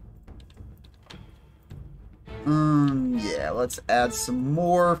 Yeah, let's add some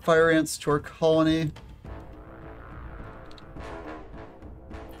more fire ants to our colony.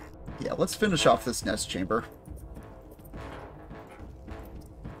 Yeah, let's finish off this nest chamber.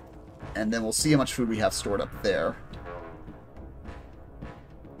 And then we'll see how much food we have stored up there.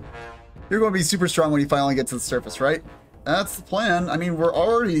 You're going to be super strong when you finally get to the surface, right? That's the plan. I mean, we're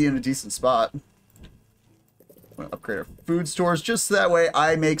already in a decent spot. upgrade our food stores, just so that way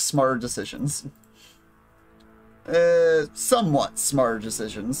I make smarter decisions. Somewhat smarter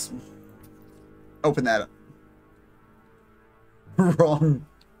decisions. Open that up. Wrong.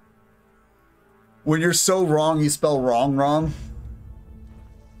 When you're so wrong, you spell wrong.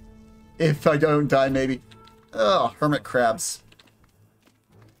 If I don't die, maybe. Oh, hermit crabs.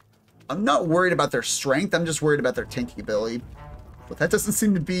 I'm not worried about their strength. I'm just worried about their tanking ability. But that doesn't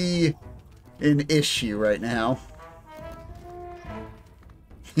seem to be an issue right now.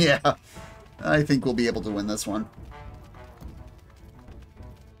 Yeah, I think we'll be able to win this one.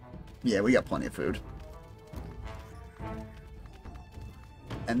 Yeah, we got plenty of food.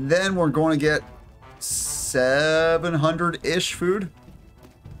 And then we're going to get 700-ish food.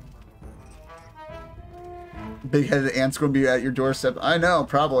 Big-headed ant's going to be at your doorstep. I know,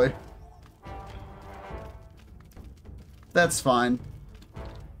 probably. That's fine.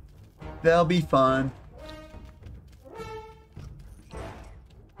 They'll be fun.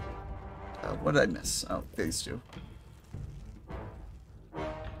 What did I miss? Oh, these two.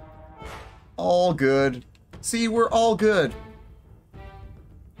 All good. See, we're all good.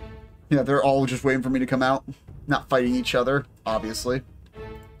 Yeah, they're all just waiting for me to come out. Not fighting each other, obviously.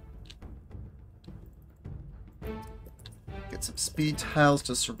 Get some speed tiles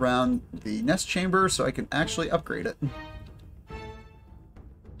to surround the nest chamber so I can actually upgrade it.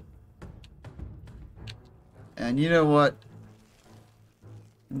 And you know what?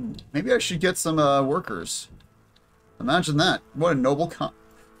 Maybe I should get some workers. Imagine that. What a noble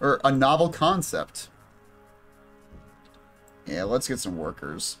novel concept. Yeah, let's get some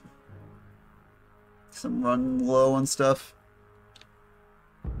workers. Some run low and stuff.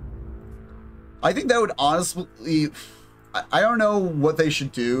 I think that would honestly... I don't know what they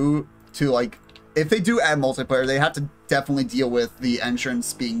should do to, like... If they do add multiplayer, they have to definitely deal with the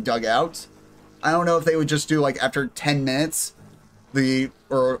entrance being dug out. I don't know if they would just do, like, after 10 minutes,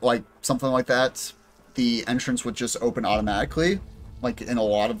 or, like, something like that, the entrance would just open automatically, like, in a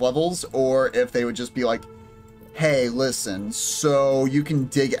lot of levels, or if they would just be like, hey, listen, so you can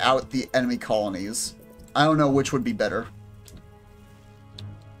dig out the enemy colonies. I don't know which would be better.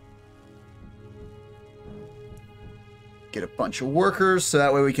 Get a bunch of workers, so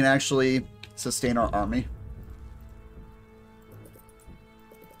that way we can actually sustain our army.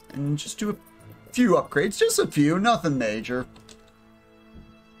 And just do a few upgrades, just a few, nothing major.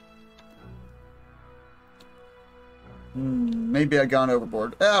 Maybe I've gone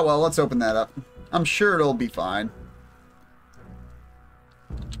overboard. Ah, well, let's open that up. I'm sure it'll be fine.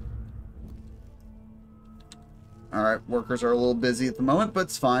 Alright, workers are a little busy at the moment, but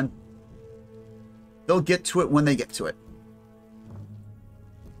it's fine. They'll get to it when they get to it.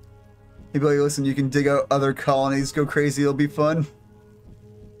 He'd be like, listen, you can dig out other colonies, go crazy, it'll be fun.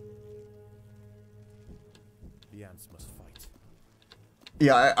 The ants must fight.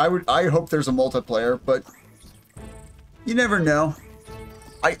 Yeah, I hope there's a multiplayer, but you never know.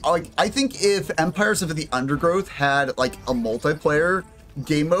 I think if Empires of the Undergrowth had like a multiplayer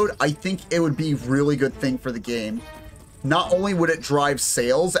game mode, I think it would be a really good thing for the game. Not only would it drive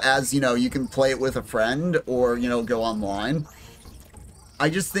sales, as you know, you can play it with a friend or, you know, go online. I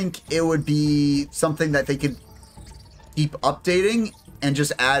just think it would be something that they could keep updating and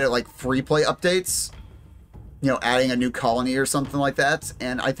just add like free play updates. You know, adding a new colony or something like that.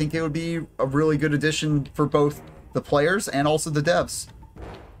 And I think it would be a really good addition for both the players and also the devs.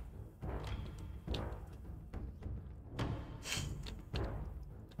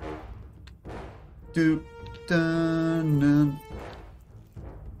 Here,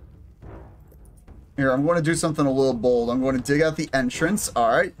 I'm going to do something a little bold. I'm going to dig out the entrance.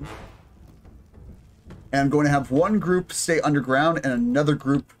 Alright. And I'm going to have one group stay underground and another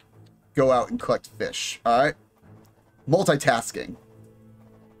group go out and collect fish. Alright. Multitasking.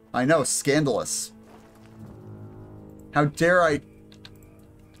 I know, scandalous. How dare I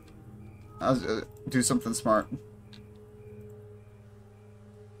do something smart.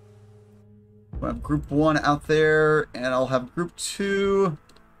 I'll have group 1 out there, and I'll have group 2.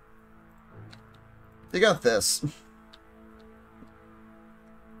 They got this.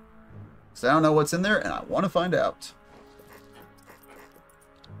 So I don't know what's in there, and I want to find out.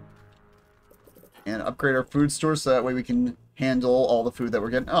 And upgrade our food store so that way we can handle all the food that we're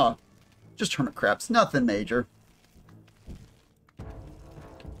getting. Oh, just hermit crabs. Nothing major.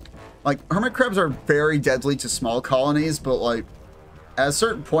 Like, hermit crabs are very deadly to small colonies, but, like, at a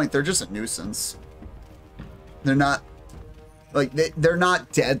certain point, they're just a nuisance. They're not, like, they're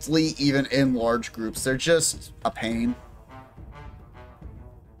not deadly even in large groups. They're just a pain.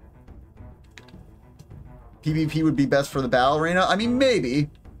 PvP would be best for the battle arena? I mean, maybe.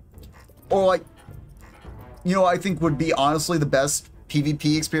 Or, like, You know, I think would be honestly the best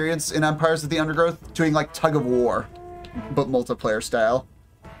PvP experience in Empires of the Undergrowth, doing like tug of war, but multiplayer style.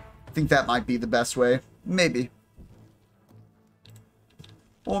 I think that might be the best way. Maybe.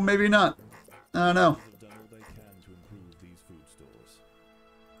 Or maybe not. I don't know.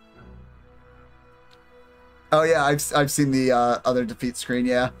 Oh yeah, I've seen the other defeat screen,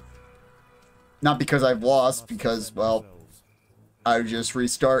 yeah. Not because I've lost, because, well, I would just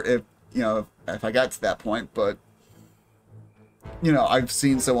restart if, you know, if I got to that point, but, you know, I've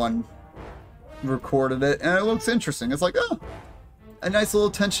seen someone recorded it, and it looks interesting. It's like, oh, a nice little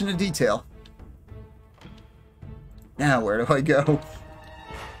attention to detail. Now, where do I go?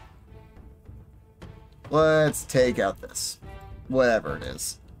 Let's take out this. Whatever it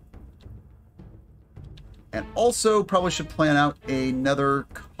is. And also, probably should plan out another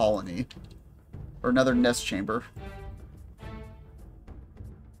colony. Or another nest chamber.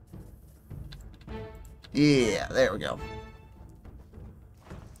 Yeah, there we go.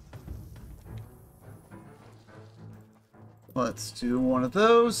 Let's do one of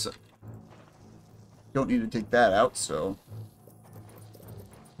those. Don't need to take that out, so...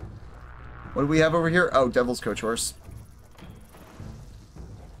 What do we have over here? Oh, Devil's Coach Horse.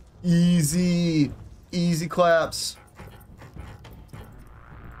 Easy. Easy claps.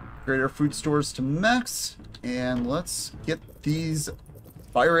 Upgrade our food stores to max. And let's get these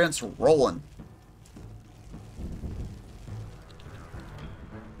fire ants rolling.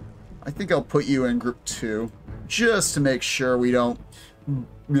 I think I'll put you in group 2. Just to make sure we don't, you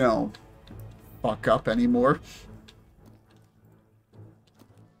know, fuck up anymore.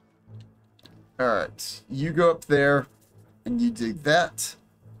 Alright. You go up there. And you dig that.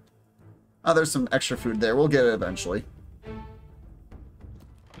 Oh, there's some extra food there. We'll get it eventually.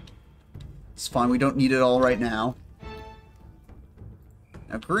 It's fine. We don't need it all right now.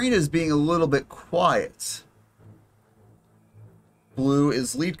 Now, green is being a little bit quiet. Blue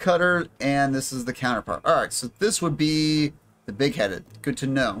is lead cutter, and this is the counterpart. Alright, so this would be the big-headed. Good to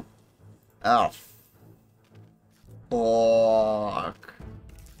know. Oh. Fuck.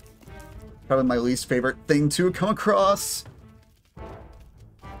 Probably my least favorite thing to come across.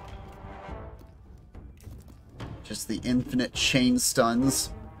 Just the infinite chain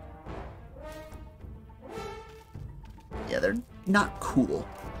stuns. Yeah, they're not cool.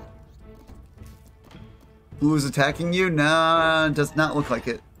 Blue is attacking you? Nah, does not look like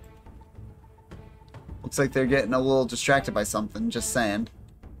it. Looks like they're getting a little distracted by something, just saying.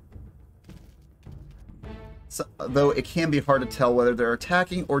 So, though it can be hard to tell whether they're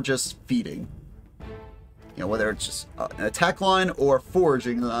attacking or just feeding. You know, whether it's just an attack line or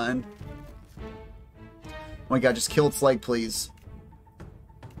foraging line. Oh my god, just kill its leg, please.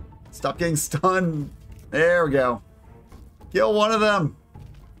 Stop getting stunned. There we go. Kill one of them.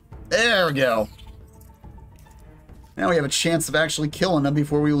 There we go. Now we have a chance of actually killing them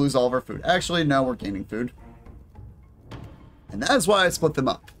before we lose all of our food. Actually, no, we're gaining food. And that is why I split them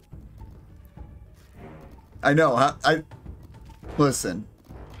up. I know, I listen.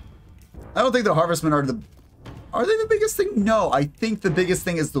 I don't think the harvestmen are they the biggest thing? No, I think the biggest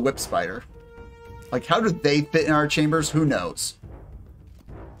thing is the whip spider. Like, how do they fit in our chambers? Who knows?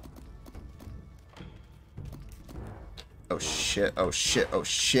 Oh shit, oh shit, oh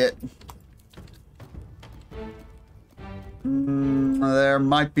shit. There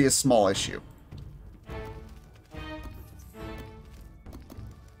might be a small issue.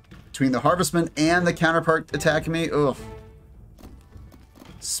 Between the harvestman and the counterpart attacking me, ugh.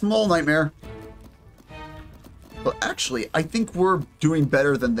 Small nightmare. But actually, I think we're doing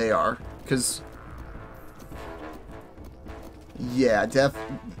better than they are. Because... yeah,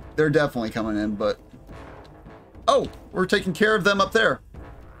 they're definitely coming in, but... oh, we're taking care of them up there.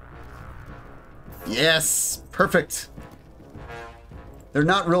 Yes, perfect. They're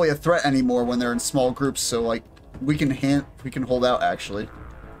not really a threat anymore when they're in small groups, so like we can hold out actually.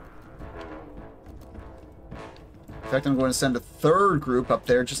 In fact, I'm going to send a third group up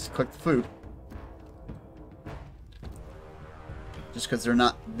there just to collect the food. Just because they're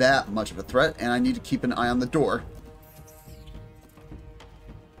not that much of a threat, and I need to keep an eye on the door.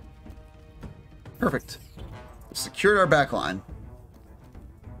 Perfect. Secured our back line.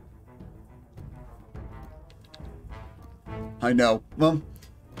 I know. Well,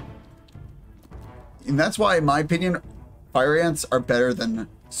 and that's why, in my opinion, fire ants are better than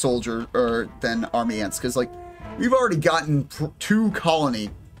soldier or than army ants, because like we've already gotten 2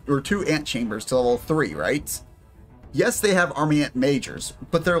 ant chambers to level 3, right? Yes, they have army ant majors,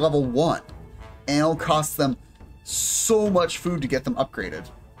 but they're level 1, and it'll cost them so much food to get them upgraded.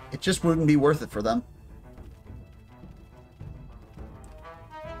 It just wouldn't be worth it for them.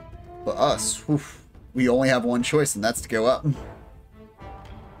 But us, oof. we only have one choice, and that's to go up.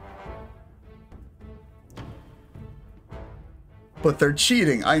 But they're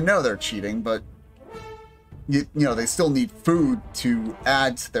cheating. I know they're cheating, but you know, they still need food to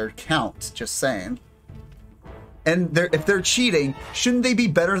add to their count, just saying. And if they're cheating, shouldn't they be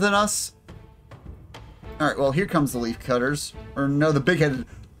better than us? Alright, well, here comes the leaf cutters. Or no, the big-headed...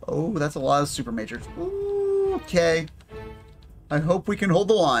 Oh, that's a lot of super majors. Ooh, okay. I hope we can hold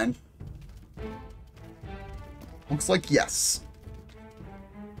the line. Looks like yes.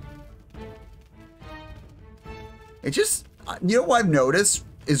 It just... You know what I've noticed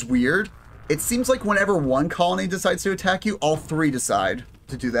is weird? It seems like whenever one colony decides to attack you, all three decide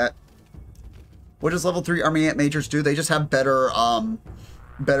to do that. What does level 3 Army Ant Majors do? They just have better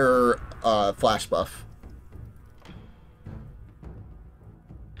flash buff.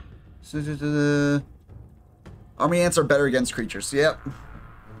 Army Ants are better against creatures. Yep.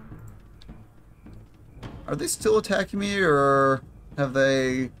 Are they still attacking me, or have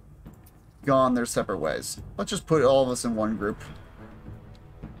they gone their separate ways? Let's just put all of us in one group.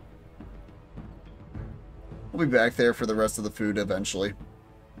 We'll be back there for the rest of the food eventually.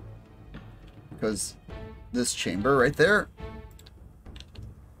 Because this chamber right there.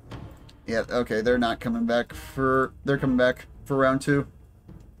 Yeah, okay, they're not coming back for... They're coming back for round 2.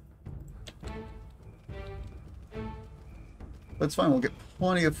 That's fine, we'll get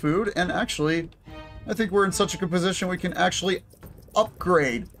plenty of food. And actually, I think we're in such a good position we can actually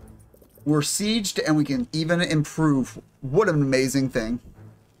upgrade. We're sieged and we can even improve. What an amazing thing.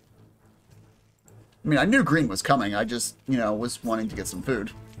 I mean, I knew green was coming. I just, you know, was wanting to get some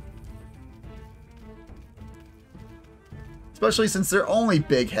food. Especially since they're only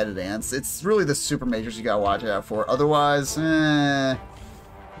big-headed ants. It's really the super majors you gotta watch out for. Otherwise, I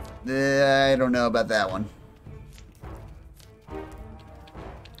don't know about that one.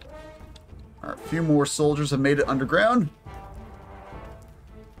 Alright, a few more soldiers have made it underground.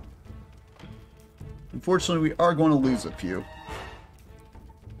 Unfortunately, we are going to lose a few.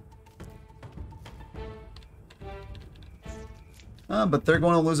 But they're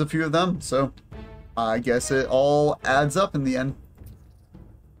going to lose a few of them, so I guess it all adds up in the end.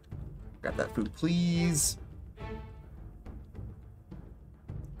 Grab that food, please.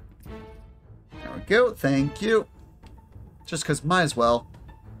 There we go. Thank you. Just because might as well.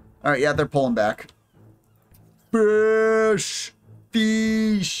 Alright, yeah, they're pulling back. Fish!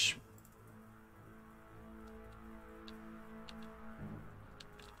 Fish!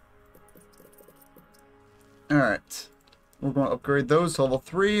 Alright. We're going to upgrade those to level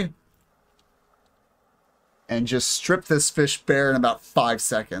 3. And just strip this fish bare in about 5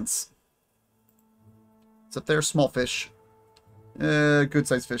 seconds. It's up there, small fish. Good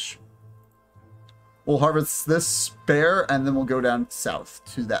sized fish. We'll harvest this bare and then we'll go down south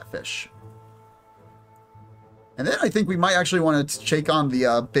to that fish. And then I think we might actually want to take on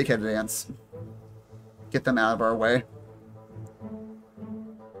the big-headed ants. Get them out of our way.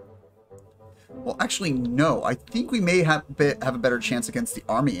 Well, actually, no. I think we may have a better chance against the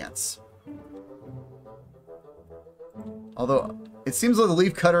army ants. Although, it seems like the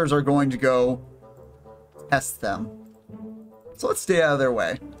leaf cutters are going to go test them. So let's stay out of their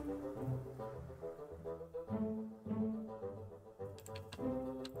way.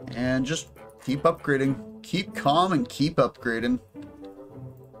 And just keep upgrading. Keep calm and keep upgrading.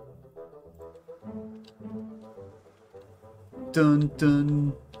 Dun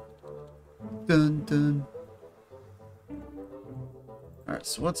dun. Dun dun. Alright,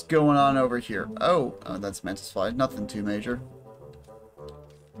 so what's going on over here? Oh, that's Mantis Fly. Nothing too major.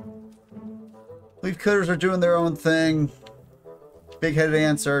 Leaf cutters are doing their own thing. Big-headed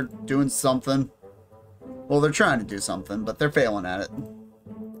ants are doing something. Well, they're trying to do something, but they're failing at it.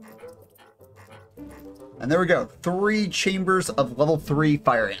 And there we go. 3 chambers of level 3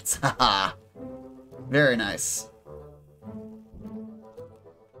 fire ants. Haha. Very nice.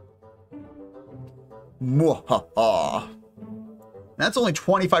 Mwahaha. That's only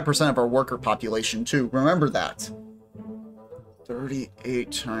 25% of our worker population, too. Remember that.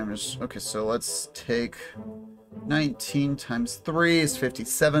 38 times... Okay, so let's take... 19 times 3 is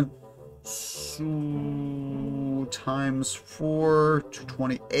 57. So, times 4,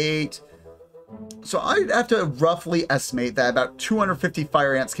 28. So I'd have to roughly estimate that about 250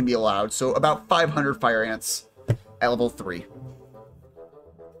 fire ants can be allowed. So about 500 fire ants at level 3.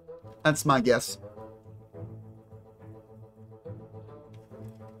 That's my guess.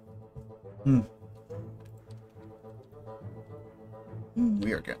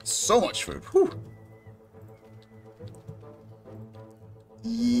 We are getting so much food. Whew.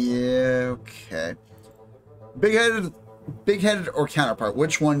 Yeah, okay. Big-headed or counterpart?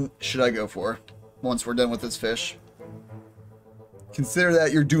 Which one should I go for? once we're done with this fish. Consider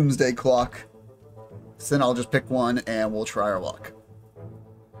that your doomsday clock. So then I'll just pick one and we'll try our luck.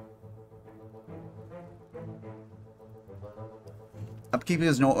 Upkeep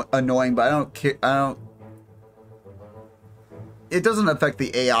is annoying, but I don't care. It doesn't affect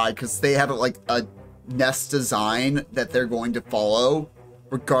the AI because they have like a nest design that they're going to follow,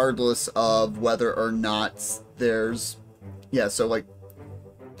 regardless of whether or not there's. Yeah, so like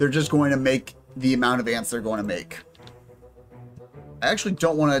they're just going to make the amount of ants they're going to make. I actually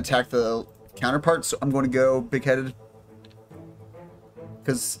don't want to attack the counterpart, so I'm going to go big-headed.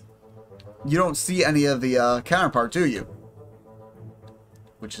 Because you don't see any of the counterpart, do you?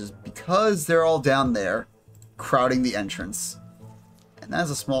 Which is because they're all down there, crowding the entrance. And that's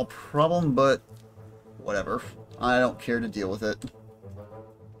a small problem, but whatever. I don't care to deal with it.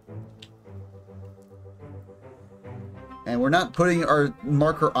 And we're not putting our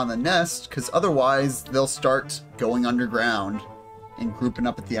marker on the nest, because otherwise they'll start going underground and grouping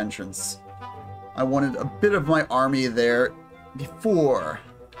up at the entrance. I wanted a bit of my army there before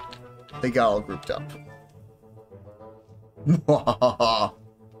they got all grouped up.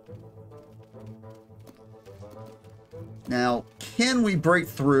 Now, can we break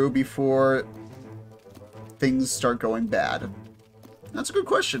through before things start going bad? That's a good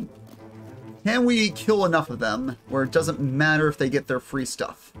question. Can we kill enough of them where it doesn't matter if they get their free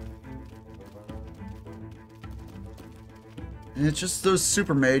stuff? And it's just those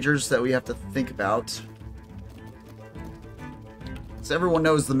super majors that we have to think about. Because everyone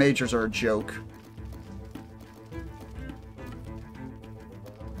knows the majors are a joke.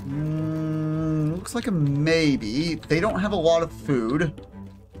 Looks like a maybe. They don't have a lot of food.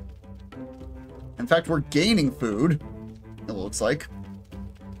 In fact, we're gaining food, it looks like.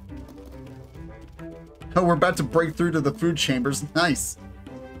 Oh, we're about to break through to the food chambers. Nice.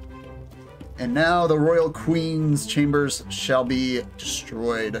 And now the Royal Queen's chambers shall be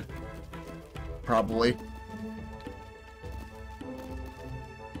destroyed. Probably.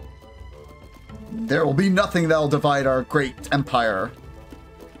 There will be nothing that'll divide our great empire.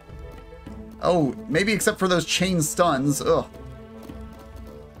 Oh, maybe except for those chain stuns. Ugh.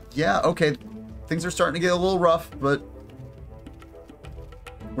 Yeah, okay. Things are starting to get a little rough, but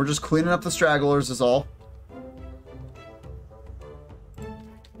we're just cleaning up the stragglers is all.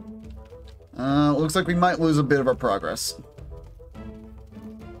 Looks like we might lose a bit of our progress.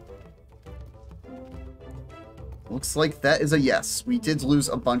 Looks like that is a yes. We did lose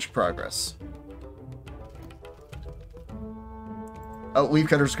a bunch of progress. Oh, leaf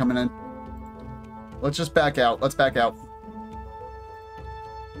cutters are coming in. Let's just back out. Let's back out.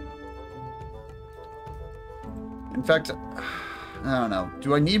 In fact, I don't know.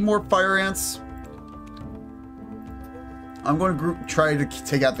 Do I need more fire ants? I'm going to try to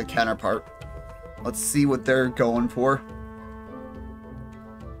take out the counterpart. Let's see what they're going for.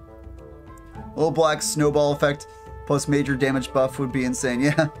 Little black snowball effect plus major damage buff would be insane.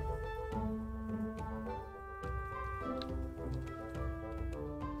 Yeah.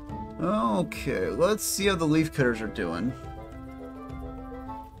 Okay, let's see how the leaf cutters are doing.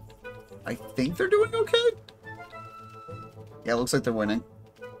 I think they're doing okay. Yeah, looks like they're winning.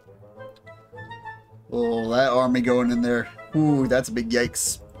 Oh, that army going in there. Ooh, that's a big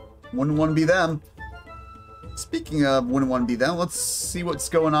yikes. Wouldn't want to be them. Speaking of wouldn't want to be them, let's see what's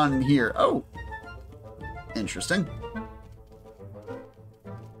going on in here. Oh, interesting.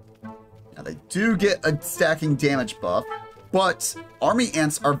 Now they do get a stacking damage buff, but army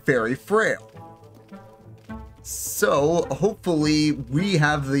ants are very frail. So hopefully we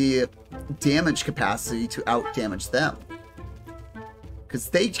have the damage capacity to out-damage them. Because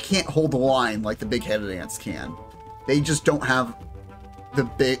they can't hold the line like the big-headed ants can. They just don't have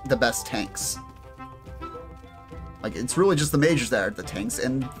the best tanks. Like, it's really just the majors that are the tanks,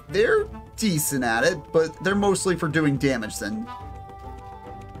 and they're decent at it, but they're mostly for doing damage than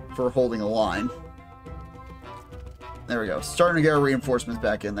for holding a line. There we go. Starting to get our reinforcements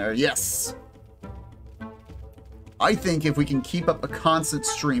back in there. Yes! I think if we can keep up a constant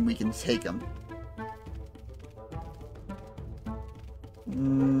stream, we can take them.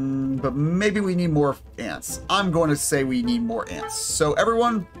 But maybe we need more ants. I'm going to say we need more ants. So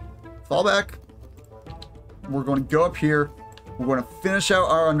everyone, fall back. We're going to go up here. We're going to finish out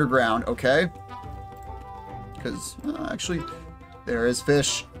our underground, okay? Because, actually, there is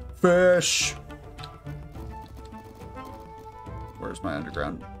fish. Fish! Where's my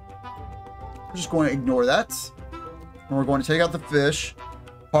underground? We're just going to ignore that. And we're going to take out the fish.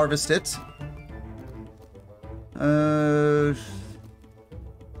 Harvest it.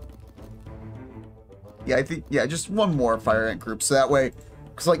 Yeah, I think, yeah, just one more fire ant group. So that way,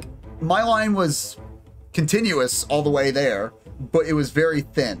 Because, like, my line was continuous all the way there, but it was very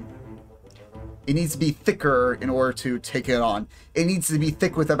thin. It needs to be thicker in order to take it on. It needs to be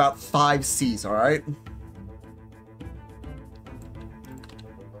thick with about 5 Cs, alright?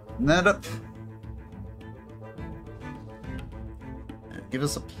 That up. And give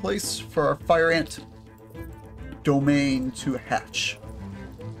us a place for our fire ant domain to hatch.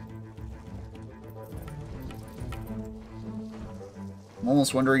 I'm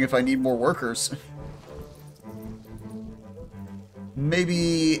almost wondering if I need more workers.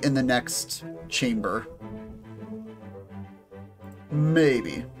 Maybe in the next chamber.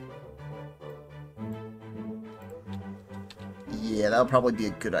 Maybe. Yeah, that'll probably be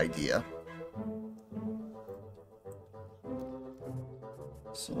a good idea.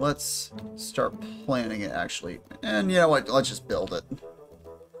 So let's start planning it, actually. And you know what? Let's just build it.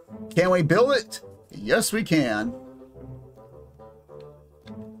 Can we build it? Yes, we can.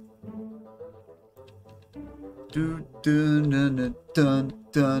 Dun, dun, dun,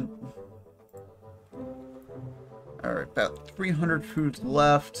 dun. Alright, about 300 foods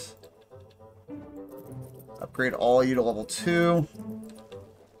left. Upgrade all you to level 2.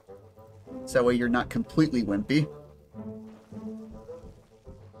 So that way you're not completely wimpy.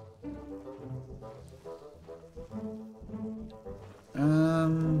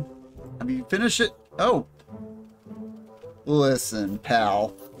 Have you finished it? Oh. Listen,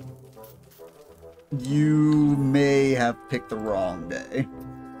 pal. You may have picked the wrong day.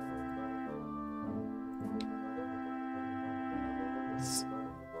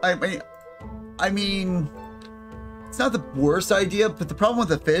 I mean, it's not the worst idea, but the problem with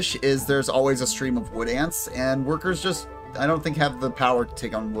the fish is there's always a stream of wood ants, and workers just, I don't think, have the power to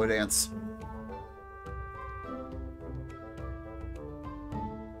take on wood ants.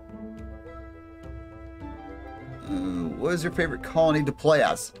 What is your favorite colony to play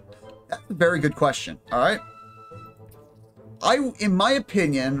as? That's a very good question, alright? In my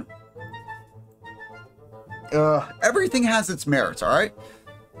opinion, everything has its merits, alright?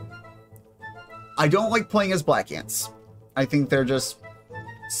 I don't like playing as black ants. I think they just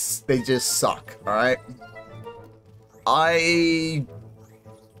suck, alright? I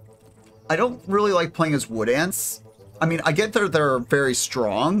don't really like playing as wood ants. I mean, I get they're very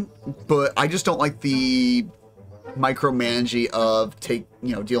strong, but I just don't like the micromanaging of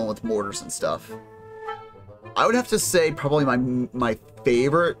dealing with mortars and stuff. I would have to say probably my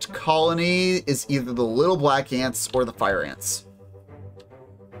favorite colony is either the little black ants or the fire ants.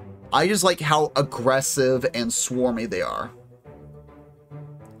 I just like how aggressive and swarmy they are.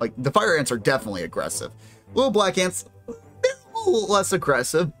 Like, the fire ants are definitely aggressive. Little black ants, they're a little less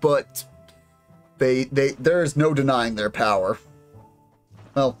aggressive, but there's no denying their power.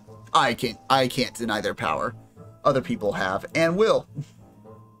 Well, I can't deny their power. Other people have and will.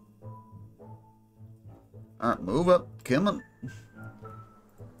 Alright, move up. Come on.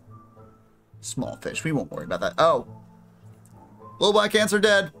 Small fish. We won't worry about that. Oh. Little black ants are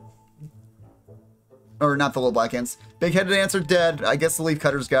dead. Or not the little black ants. Big-headed ants are dead. I guess the leaf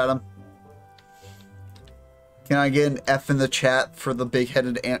cutters got them. Can I get an F in the chat for the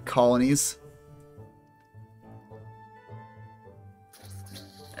big-headed ant colonies?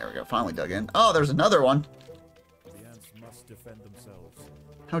 There we go. Finally dug in. Oh, there's another one. Defend themselves.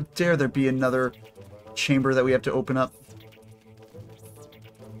 How dare there be another chamber that we have to open up?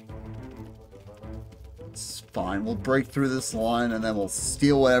 It's fine. We'll break through this line and then we'll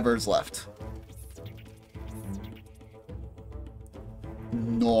steal whatever's left.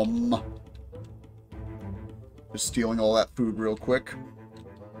 Nom. Just stealing all that food real quick.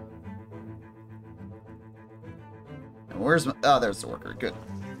 And where's my... Oh, there's the worker. Good.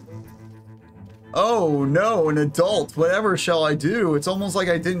 Oh no, an adult. Whatever shall I do? It's almost like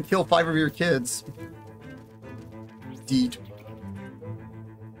I didn't kill 5 of your kids. Deed.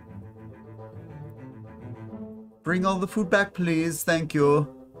 Bring all the food back, please. Thank you.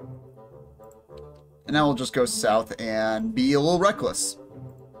 And now we'll just go south and be a little reckless.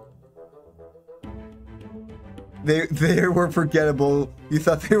 They were forgettable. You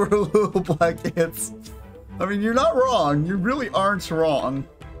thought they were little black ants. I mean, you're not wrong. You really aren't wrong.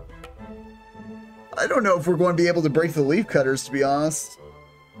 I don't know if we're going to be able to break the leaf cutters, to be honest.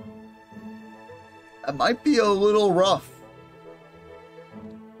 It might be a little rough.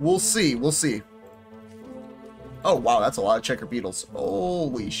 We'll see. We'll see. Oh, wow. That's a lot of checker beetles.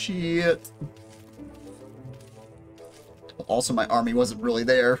 Holy shit. Also, my army wasn't really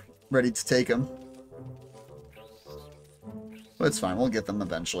there, ready to take them. But it's fine. We'll get them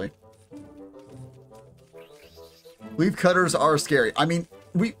eventually. Leaf cutters are scary. I mean...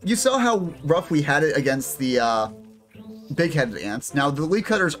 You saw how rough we had it against the big-headed ants. Now, the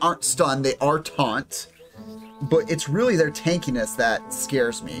leafcutters aren't stunned, they are taunt, but it's really their tankiness that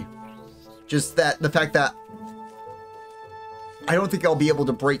scares me. Just that, the fact that I don't think I'll be able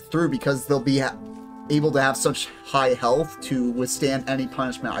to break through because they'll be able to have such high health to withstand any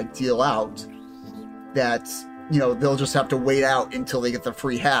punishment I deal out that, you know, they'll just have to wait out until they get the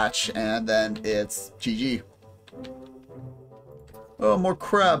free hatch, and then it's GG. Oh, more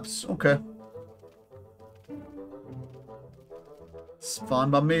crabs. Okay. It's fine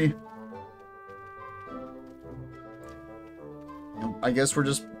by me. I guess we're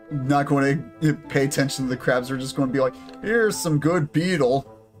just not going to pay attention to the crabs. We're just going to be like, here's some good beetle.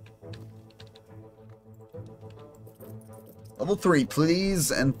 Level 3,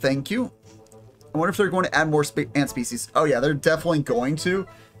 please, and thank you. I wonder if they're going to add more ant species. Oh yeah, they're definitely going to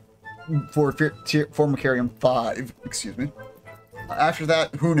for Formicarium 5. Excuse me. After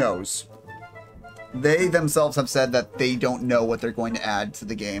that, who knows? They themselves have said that they don't know what they're going to add to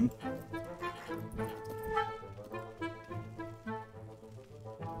the game.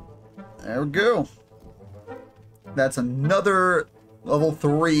 There we go. That's another level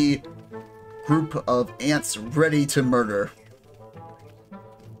 3 group of ants ready to murder.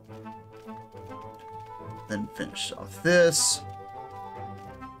 Then finish off this.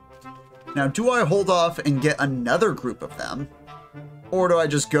 Now, do I hold off and get another group of them? Or do I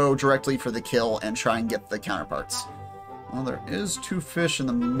just go directly for the kill and try and get the counterparts? Well, there is 2 fish in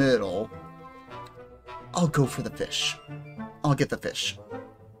the middle. I'll go for the fish. I'll get the fish.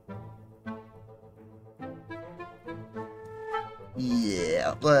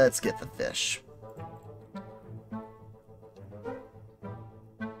 Yeah, let's get the fish.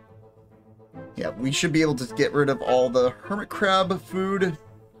 Yeah, we should be able to get rid of all the hermit crab food.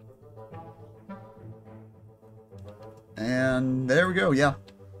 And there we go, yeah.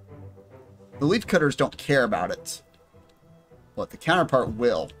 The leaf cutters don't care about it, but the counterpart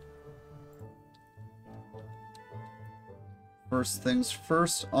will. First things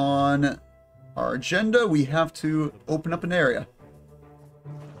first, on our agenda, we have to open up an area.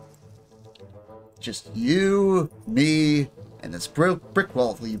 Just you, me, and this brick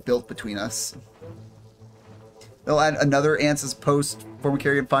wall that you built between us. They'll add another Ants' post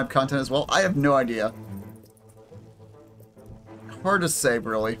Formicarium 5 content as well. I have no idea. Hard to say,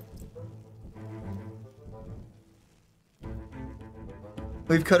 really.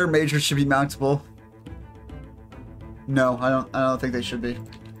 Leaf cutter majors should be mountable. No, I don't think they should be.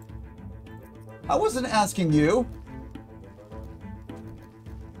 I wasn't asking you.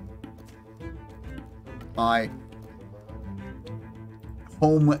 My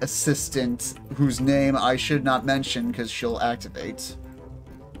home assistant, whose name I should not mention because she'll activate.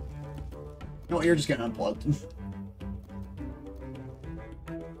 No, you're just getting unplugged.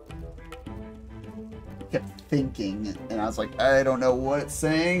 Kept thinking, and I was like, I don't know what it's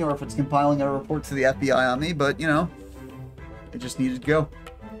saying or if it's compiling a report to the FBI on me, but you know, it just needed to go.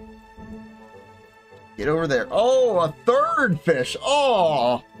 Get over there. Oh, a third fish.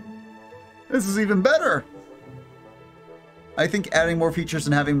 Oh, this is even better. I think adding more features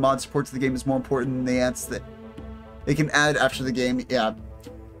and having mod support to the game is more important than the ants that they can add after the game. Yeah,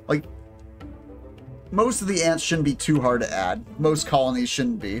 like most of the ants shouldn't be too hard to add. Most colonies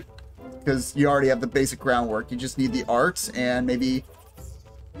shouldn't be, because you already have the basic groundwork. You just need the art and maybe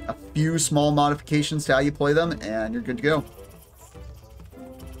a few small modifications to how you play them, and you're good to go.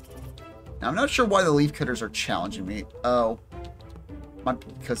 Now, I'm not sure why the leaf cutters are challenging me. Oh, might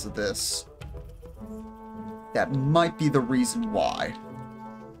be because of this. That might be the reason why.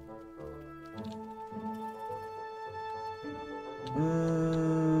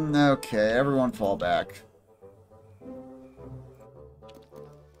 Okay, everyone fall back.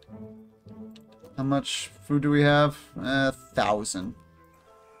 How much food do we have? 1,000.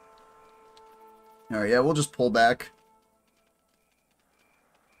 Alright, yeah, we'll just pull back.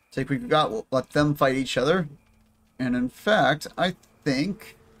 Take what we've got, we'll let them fight each other. And in fact, I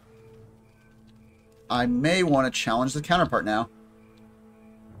think I may want to challenge the counterpart now.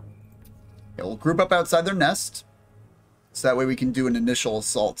 Okay, we'll group up outside their nest, so that way we can do an initial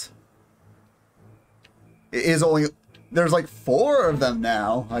assault. It is only... There's like 4 of them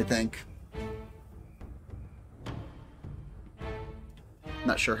now, I think.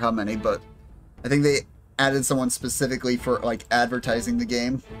 Not sure how many, but I think they added someone specifically for like advertising the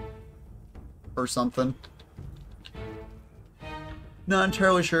game or something. Not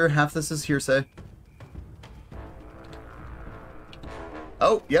entirely sure. Half this is hearsay.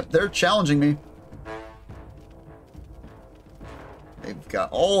 Oh, yep, they're challenging me. They've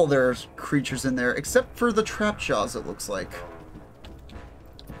got all their creatures in there, except for the trapjaws, it looks like.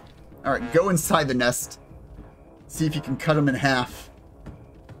 Alright, go inside the nest. See if you can cut them in half.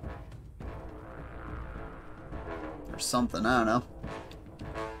 Or something, I don't know.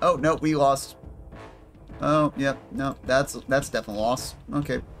 Oh, no, we lost. Oh, yep, no, that's definitely lost.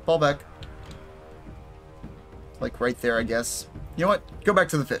 Okay, fall back. Like right there, I guess. You know what? Go back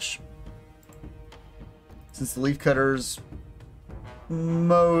to the fish. Since the leaf cutter's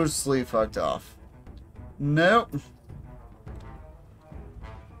mostly fucked off. Nope.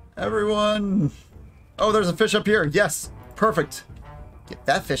 Everyone. Oh, there's a fish up here. Yes, perfect. Get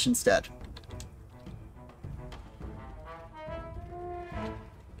that fish instead.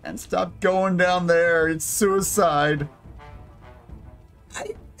 And stop going down there. It's suicide.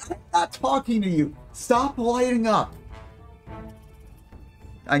 I'm not talking to you. Stop lighting up.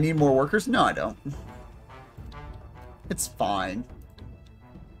 I need more workers? No, I don't. It's fine.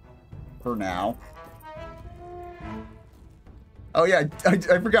 For now. Oh yeah, I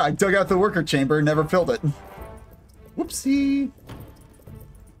forgot. I dug out the worker chamber and never filled it. Whoopsie.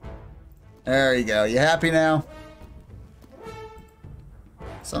 There you go. You happy now?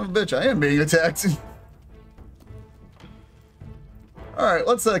 Son of a bitch, I am being attacked. Alright,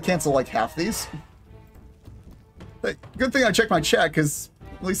 let's cancel like half these. Hey, good thing I checked my chat, because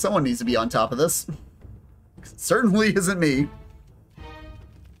at least someone needs to be on top of this. It certainly isn't me.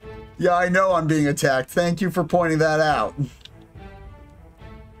 Yeah, I know I'm being attacked. Thank you for pointing that out.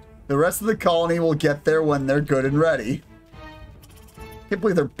 The rest of the colony will get there when they're good and ready. Can't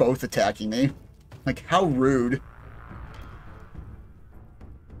believe they're both attacking me. Like, how rude.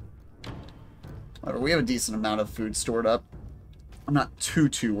 Whatever, we have a decent amount of food stored up. I'm not too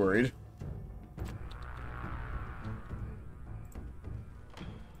worried.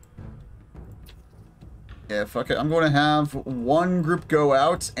 Yeah, fuck it. I'm going to have one group go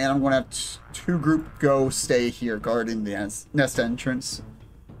out, and I'm going to have two group go stay here guarding the nest entrance.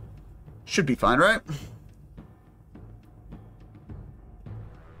 Should be fine, right?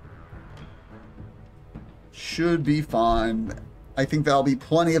 Should be fine. I think that'll be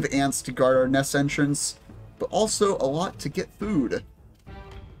plenty of ants to guard our nest entrance, but also a lot to get food.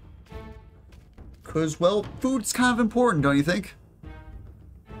 Because, well, food's kind of important, don't you think?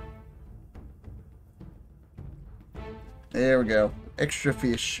 There we go. Extra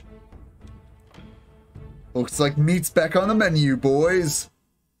fish. Looks like meat's back on the menu, boys.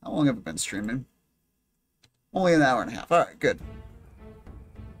 How long have I been streaming? Only an hour and a half. Alright, good.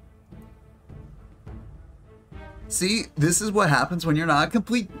 See, this is what happens when you're not a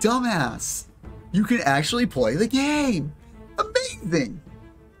complete dumbass. You can actually play the game. Amazing.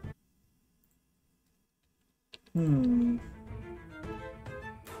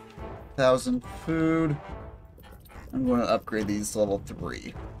 1,000 food. I'm going to upgrade these to level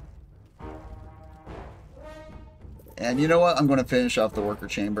 3. And you know what? I'm going to finish off the worker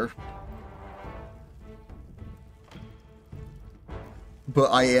chamber.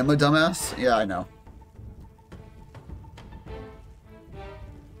 But I am a dumbass? Yeah, I know.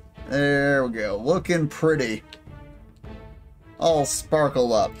 There we go. Looking pretty. All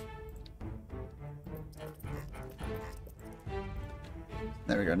sparkled up.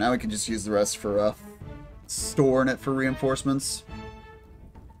 There we go. Now we can just use the rest for storing it for reinforcements.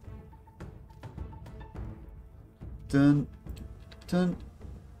 Dun, dun,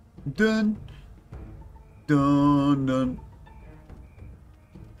 dun, dun, dun.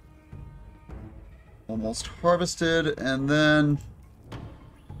 Almost harvested, and then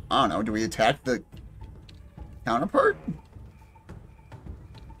I don't know, do we attack the counterpart?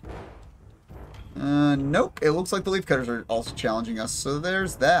 Nope. It looks like the leaf cutters are also challenging us, so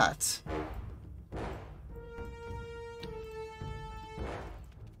there's that.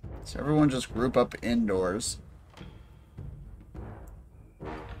 So everyone just group up indoors.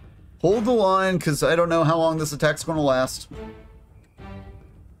 Hold the line, because I don't know how long this attack's going to last.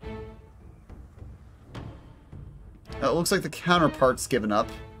 It looks like the counterpart's given up.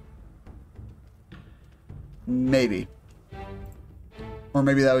 Maybe. Or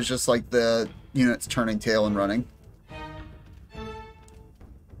maybe that was just like the units turning tail and running.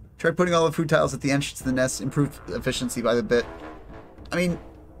 Try putting all the food tiles at the entrance to the nest. Improve efficiency by the bit. I mean,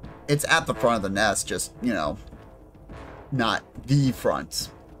 it's at the front of the nest, just, you know, not the front.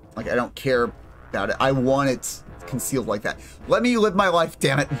 Like, I don't care about it. I want it concealed like that. Let me live my life,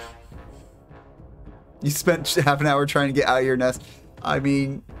 damn it. You spent half an hour trying to get out of your nest. I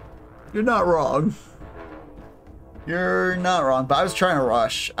mean, you're not wrong. You're not wrong, but I was trying to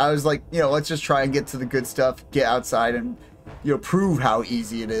rush. I was like, you know, let's just try and get to the good stuff, get outside, and, you know, prove how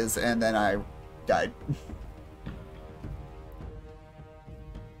easy it is, and then I died.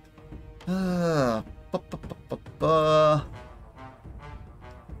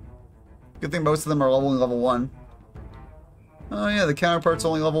 Good thing most of them are only level 1. Oh yeah, the counterpart's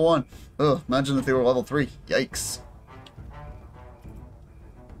only level 1. Ugh, imagine if they were level 3. Yikes.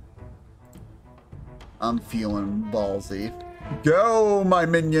 I'm feeling ballsy. Go, my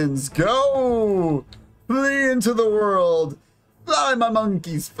minions, go! Flee into the world! Fly, my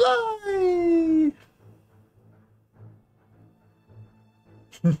monkeys, fly!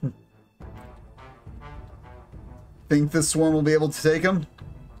 Think this swarm will be able to take him?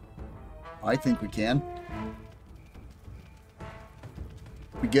 I think we can.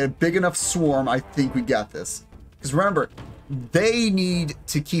 If we get a big enough swarm, I think we got this. Because remember, they need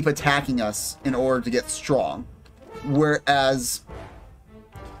to keep attacking us in order to get strong. Whereas,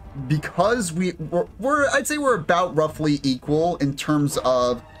 because we're I'd say we're about roughly equal in terms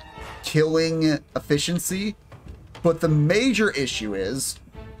of killing efficiency. But the major issue is,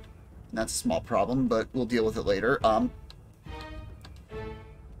 and that's a small problem, but we'll deal with it later.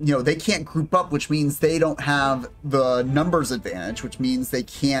 You know, they can't group up, which means they don't have the numbers advantage, which means they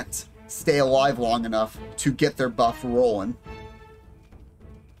can't stay alive long enough to get their buff rolling.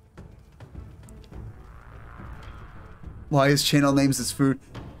 Why his channel names his food?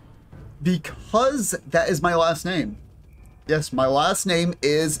 Because that is my last name. Yes, my last name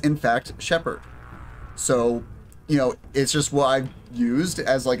is, in fact, Shepherd. So, you know, it's just what I've used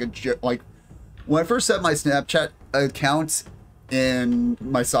as like when I first set my Snapchat account in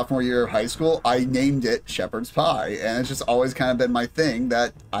my sophomore year of high school, I named it ShepherdsPie, and it's just always kind of been my thing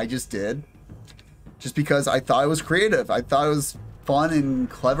that I just did just because I thought it was creative. I thought it was fun and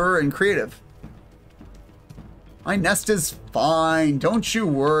clever and creative. My nest is fine. Don't you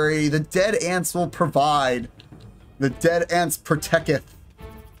worry. The dead ants will provide. The dead ants protecteth.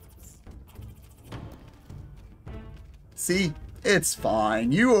 See? It's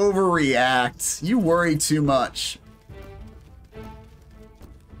fine. You overreact. You worry too much.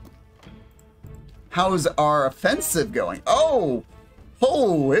 How's our offensive going? Oh!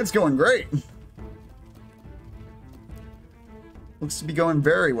 Oh, it's going great. Looks to be going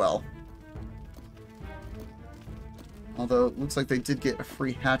very well. Although, it looks like they did get a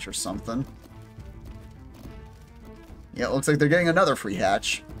free hatch or something. Yeah, it looks like they're getting another free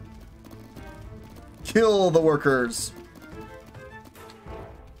hatch. Kill the workers.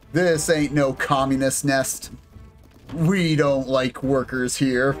 This ain't no communist nest. We don't like workers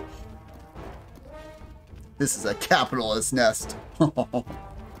here. This is a capitalist nest. I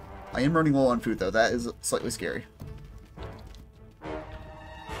am running low on food, though. That is slightly scary.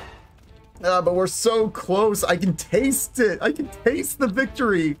 But we're so close. I can taste it. I can taste the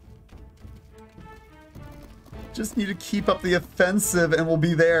victory. Just need to keep up the offensive and we'll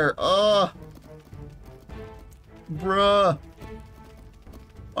be there. Ugh. Bruh.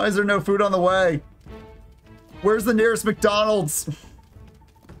 Why is there no food on the way? Where's the nearest McDonald's?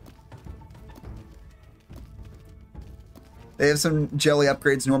 They have some jelly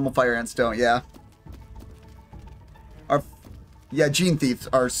upgrades. Normal fire ants don't. Yeah. Yeah, Gene Thieves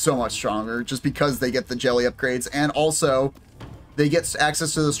are so much stronger just because they get the jelly upgrades, and also they get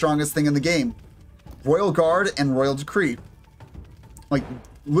access to the strongest thing in the game. Royal Guard and Royal Decree. Like,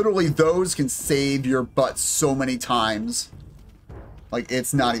 literally those can save your butt so many times. Like,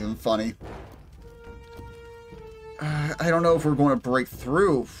 it's not even funny. I don't know if we're going to break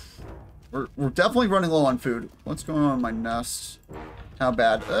through. We're definitely running low on food. What's going on in my nest? How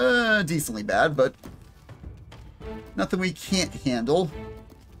bad? Decently bad, but nothing we can't handle.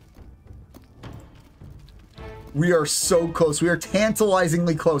 We are so close. We are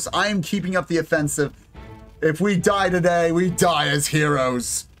tantalizingly close. I am keeping up the offensive. If we die today, we die as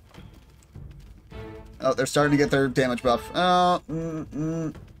heroes. Oh, they're starting to get their damage buff. Oh,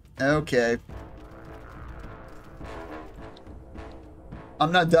 okay.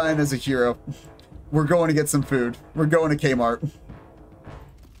 I'm not dying as a hero. We're going to get some food. We're going to Kmart.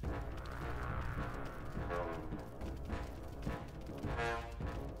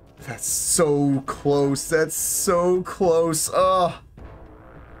 That's so close. That's so close. Ugh.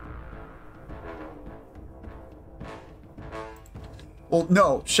 Well,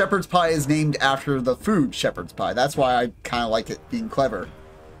 no. Shepherd's Pie is named after the food Shepherd's Pie. That's why I kind of like it being clever.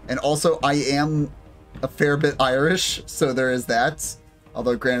 And also, I am a fair bit Irish, so there is that.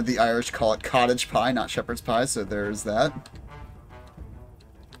 Although, granted, the Irish call it cottage pie, not shepherd's pie, so there's that.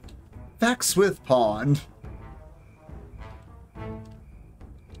 Faxwith Pond.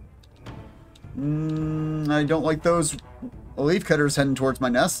 I don't like those leaf cutters heading towards my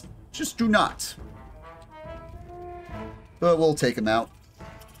nest. Just do not. But we'll take them out.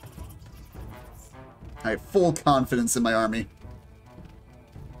 I have full confidence in my army.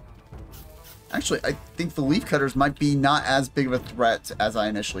 Actually, I think the leaf cutters might be not as big of a threat as I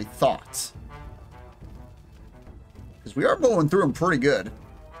initially thought. Because we are blowing through them pretty good.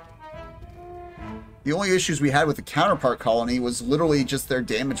 The only issues we had with the counterpart colony was literally just their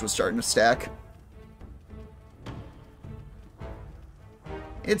damage was starting to stack.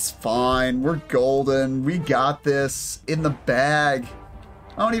 It's fine. We're golden. We got this in the bag.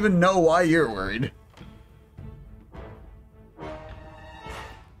 I don't even know why you're worried.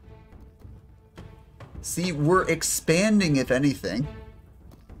 See, we're expanding, if anything.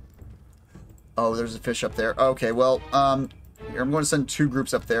 Oh, there's a fish up there. Okay, well, here, I'm going to send 2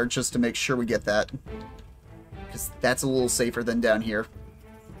 groups up there just to make sure we get that. Because that's a little safer than down here.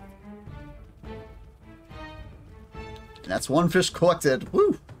 And that's 1 fish collected.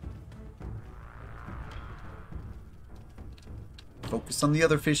 Woo! Focus on the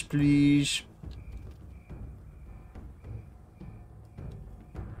other fish, please.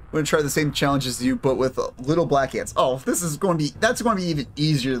 I'm going to try the same challenge as you, but with little black ants. Oh, this is going to be, that's going to be even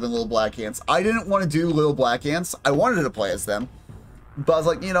easier than little black ants. I didn't want to do little black ants. I wanted to play as them. But I was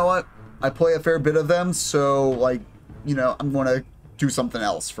like, you know what? I play a fair bit of them, so, like, you know, I'm going to do something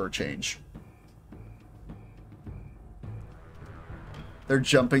else for a change. They're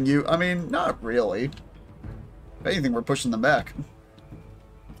jumping you. I mean, not really. If anything, we're pushing them back.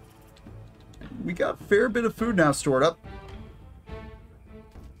 We got a fair bit of food now stored up.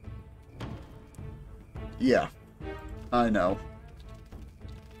 Yeah, I know.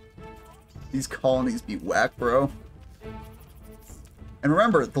 These colonies be whack, bro. And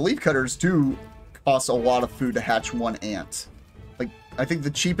remember, the leaf cutters do cost a lot of food to hatch 1 ant. Like, I think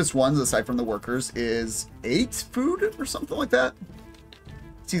the cheapest ones, aside from the workers, is 8 food or something like that.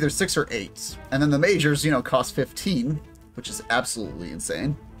 It's either 6 or 8. And then the majors, you know, cost 15, which is absolutely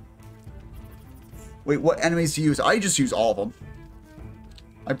insane. Wait, what enemies do you use? I just use all of them.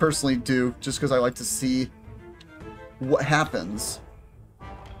 I personally do, just because I like to see what happens.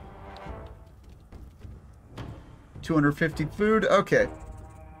 250 food? Okay.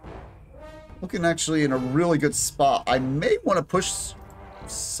 Looking actually in a really good spot. I may want to push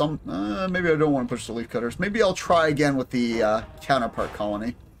some... maybe I don't want to push the leaf cutters. Maybe I'll try again with the counterpart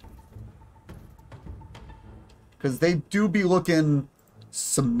colony. Because they do be looking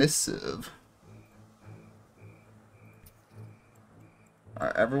submissive.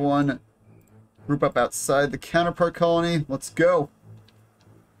 Alright, everyone group up outside the counterpart colony. Let's go.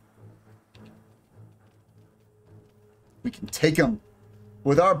 We can take them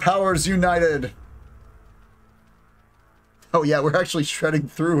with our powers united. Oh yeah, we're actually shredding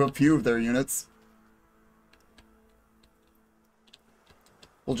through a few of their units.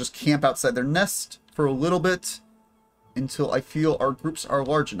 We'll just camp outside their nest for a little bit until I feel our groups are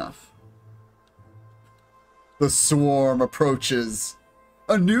large enough. The swarm approaches.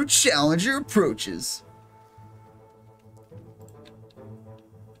 A new challenger approaches.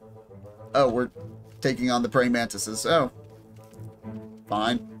 Oh, we're taking on the praying mantises. Oh.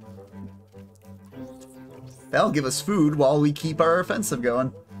 Fine. That'll give us food while we keep our offensive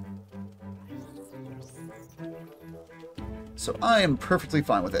going. So I am perfectly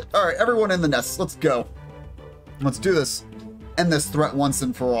fine with it. Alright, everyone in the nest. Let's go. Let's do this. End this threat once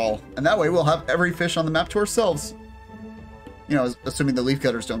and for all. And that way we'll have every fish on the map to ourselves. You know, assuming the leaf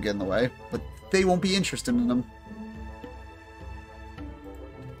cutters don't get in the way. But they won't be interested in them.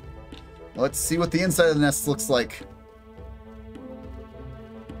 Let's see what the inside of the nest looks like.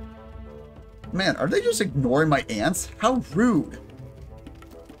 Man, are they just ignoring my ants? How rude.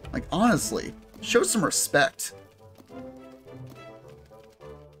 Like, honestly, show some respect.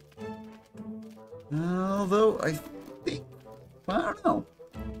 Although, I think, well, I don't know.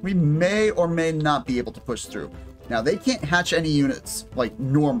 We may or may not be able to push through. Now, they can't hatch any units, like,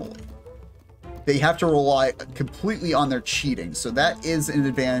 normally. They have to rely completely on their cheating, so that is an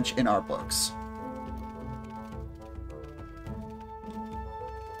advantage in our books.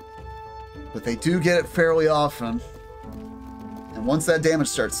 But they do get it fairly often. And once that damage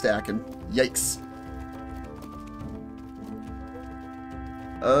starts stacking, yikes.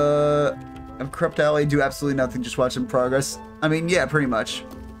 Of Corrupt Alley, do absolutely nothing, just watch in progress. I mean, yeah, pretty much.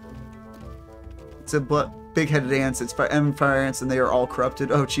 It's a big-headed ants, it's fire ants, and they are all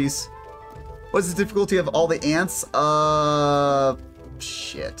corrupted. Oh, jeez. What's the difficulty of all the ants?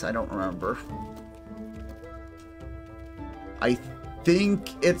 Shit, I don't remember. I think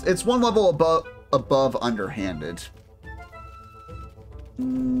it's one level above underhanded.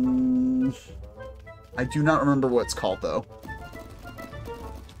 I do not remember what it's called, though.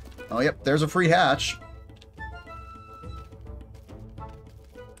 Oh, yep, there's a free hatch.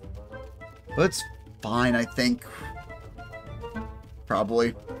 But it's fine, I think.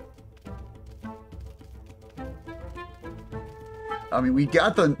 Probably. I mean, we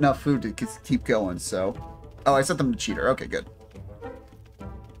got enough food to keep going, so Oh, I set them to cheater. Okay, good.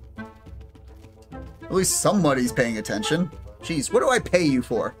 At least somebody's paying attention. Jeez, what do I pay you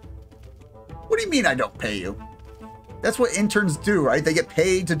for? What do you mean I don't pay you? That's what interns do, right? They get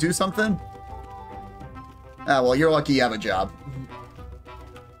paid to do something? Ah, well, you're lucky you have a job.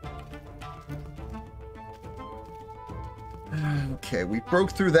 Okay, we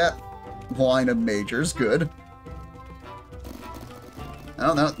broke through that line of majors. Good.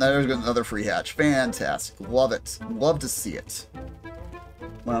 Oh, no, there's another free hatch. Fantastic. Love it. Love to see it.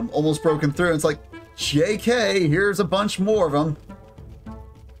 When I'm almost broken through, it's like, JK, here's a bunch more of them.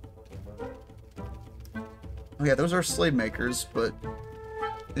 Oh yeah, those are slave makers, but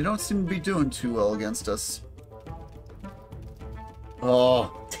they don't seem to be doing too well against us.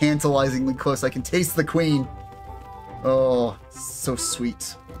 Oh, tantalizingly close. I can taste the queen. Oh, so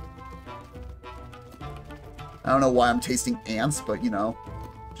sweet. I don't know why I'm tasting ants, but you know,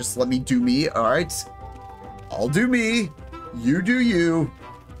 just let me do me. All right, I'll do me, you do you,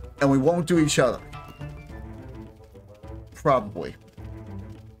 and we won't do each other. Probably.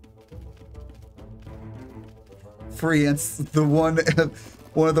 Free ants, the one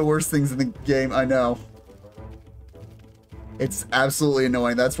of the worst things in the game. I know. It's absolutely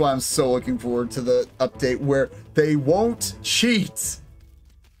annoying. That's why I'm so looking forward to the update where they won't cheat.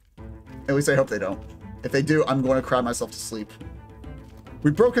 At least I hope they don't. If they do, I'm going to cry myself to sleep.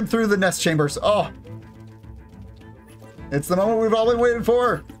 We've broken through the nest chambers. Oh! It's the moment we've all been waiting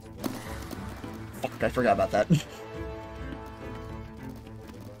for! Fuck, I forgot about that.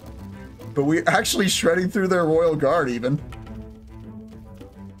 But we're actually shredding through their royal guard, even.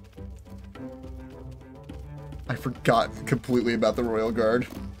 I forgot completely about the royal guard,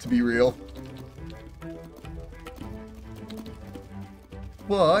 to be real.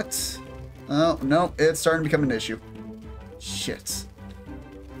 But... oh, no, it's starting to become an issue. Shit.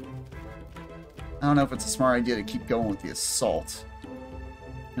 I don't know if it's a smart idea to keep going with the assault.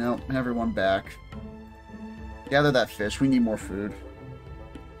 No, everyone back. Gather that fish. We need more food.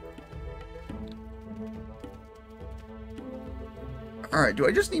 Alright, do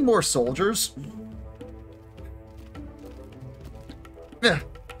I just need more soldiers? Yeah.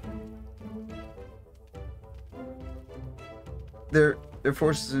 Their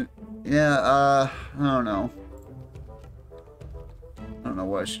forces... yeah, I don't know. I don't know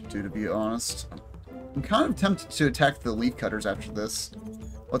what I should do, to be honest. I'm kind of tempted to attack the leaf cutters after this.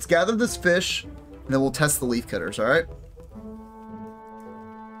 Let's gather this fish, and then we'll test the leaf cutters, alright?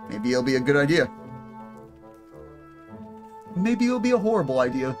 Maybe it'll be a good idea. Maybe it'll be a horrible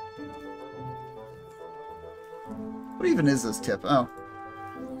idea. What even is this tip? Oh.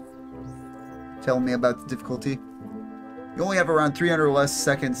 Tell me about the difficulty. You only have around 300 or less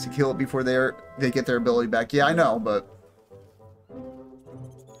seconds to kill it before they get their ability back. Yeah, I know, but...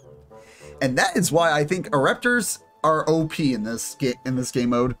 and that is why I think Eruptors are OP in this game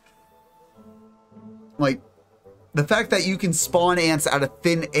mode. Like, the fact that you can spawn ants out of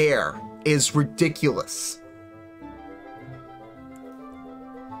thin air is ridiculous.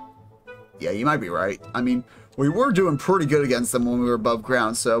 Yeah, you might be right. I mean, we were doing pretty good against them when we were above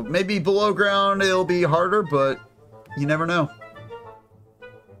ground, so maybe below ground it'll be harder, but you never know.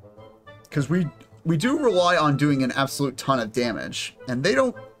 Because we do rely on doing an absolute ton of damage, and they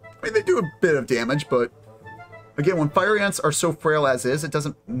don't... I mean, they do a bit of damage, but again, when fire ants are so frail as is, it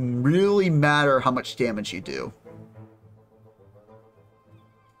doesn't really matter how much damage you do.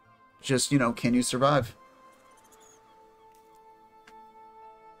 Just, you know, can you survive?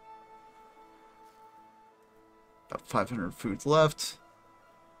 About 500 foods left.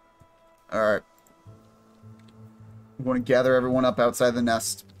 Alright. I'm going to gather everyone up outside the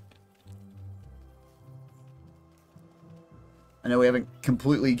nest. I know we haven't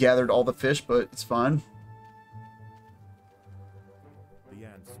completely gathered all the fish, but it's fine.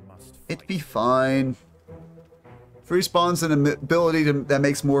 It'd be fine. Free spawns and ability that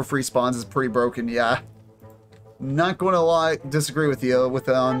makes more free spawns is pretty broken, yeah. Not going to lie, disagree with you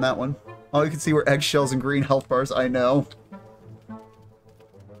on that one. Oh, you can see where eggshells and green health bars, I know.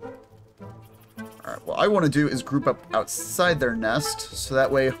 Alright, what I want to do is group up outside their nest, so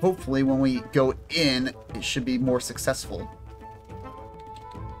that way, hopefully, when we go in, it should be more successful.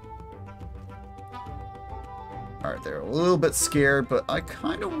 Alright, they're a little bit scared, but I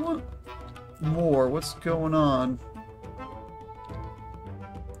kind of want more. What's going on?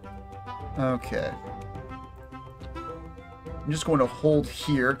 Okay. I'm just going to hold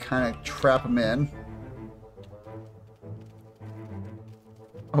here, kind of trap them in.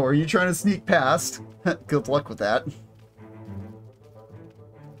 Oh, are you trying to sneak past? Good luck with that.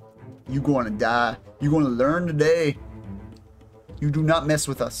 You going to die. You going to learn today. You do not mess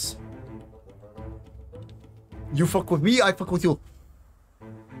with us. You fuck with me, I fuck with you.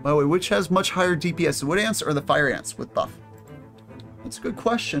 By the way, which has much higher DPS, the wood ants or the fire ants with buff? That's a good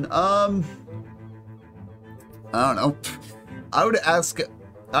question. I don't know. I would ask...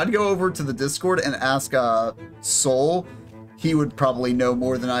 I'd go over to the Discord and ask Soul. He would probably know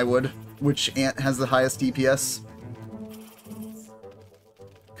more than I would. Which ant has the highest DPS?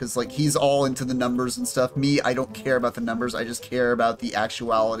 Because, like, he's all into the numbers and stuff. Me, I don't care about the numbers. I just care about the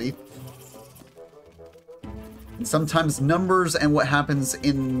actuality. And sometimes numbers and what happens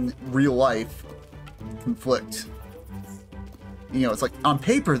in real life conflict. You know, it's like, on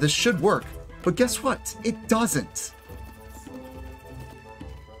paper, this should work. But guess what? It doesn't.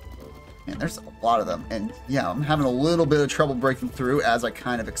 And there's a lot of them. And, yeah, I'm having a little bit of trouble breaking through, as I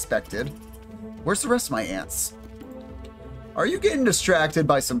kind of expected. Where's the rest of my ants? Are you getting distracted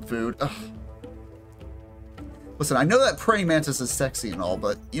by some food? Ugh. Listen, I know that praying mantis is sexy and all,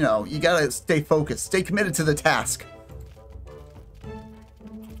 but, you know, you gotta stay focused. Stay committed to the task.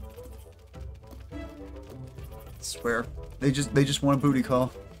 I swear. They just want a booty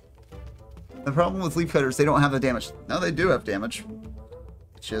call. The problem with leaf cutters, they don't have the damage. No, they do have damage.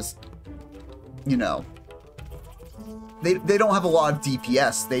 It's just, you know, they don't have a lot of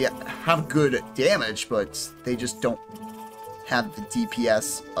DPS. They have good damage, but they just don't have the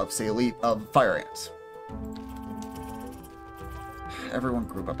DPS of, say, of fire ants. Everyone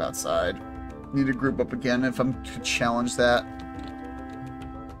group up outside. Need to group up again if I'm to challenge that.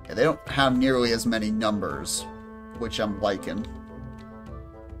 Yeah, they don't have nearly as many numbers, which I'm liking.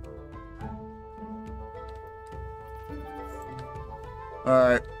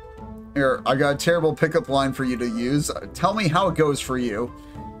 Alright. Here, I got a terrible pickup line for you to use. Tell me how it goes for you.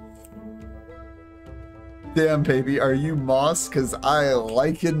 Damn, baby, are you Moss? Because I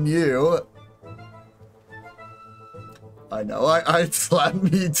liken you. I know, I'd slap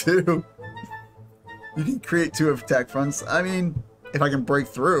me too. You can create 2 attack fronts. I mean, if I can break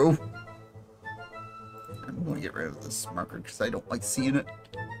through. I'm going to get rid of this marker because I don't like seeing it.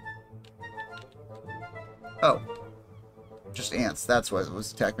 Oh. Just ants, that's what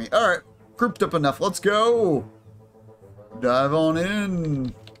was attacking me. Alright, grouped up enough. Let's go! Dive on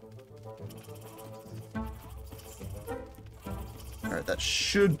in. Alright, that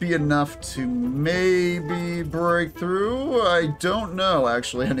should be enough to maybe break through. I don't know,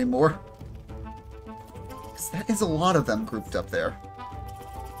 actually, anymore. Because that is a lot of them grouped up there.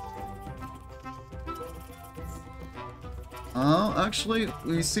 Actually,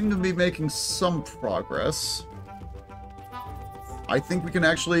 we seem to be making some progress. I think we can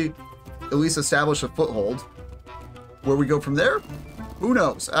actually at least establish a foothold. Where we go from there? Who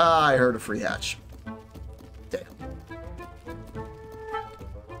knows? Ah, I heard a free hatch. Damn.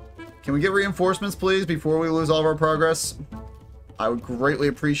 Can we get reinforcements, please, before we lose all of our progress? I would greatly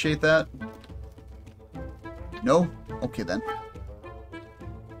appreciate that. No? Okay, then.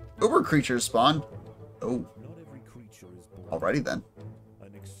 Uber creatures spawn. Oh. Alrighty, then.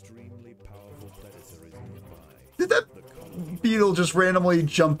 An extremely powerful predator is nearby. Did that beetle just randomly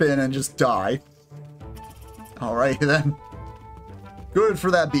jump in and just die? Alright, then. Good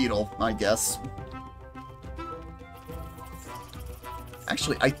for that beetle, I guess.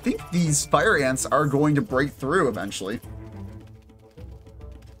 Actually, I think these fire ants are going to break through eventually.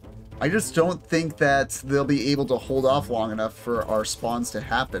 I just don't think that they'll be able to hold off long enough for our spawns to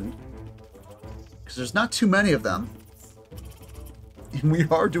happen. Because there's not too many of them. And we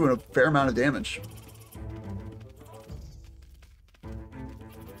are doing a fair amount of damage.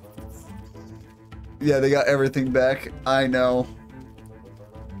 Yeah, they got everything back. I know.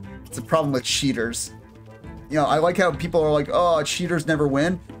 It's a problem with cheaters. You know, I like how people are like, oh, cheaters never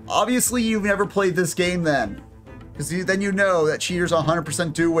win. Obviously, you've never played this game then. Because then you know that cheaters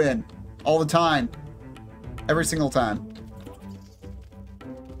 100% do win. All the time. Every single time.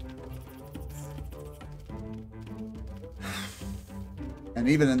 And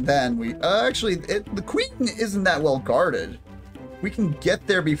even then, we... actually, the queen isn't that well guarded. We can get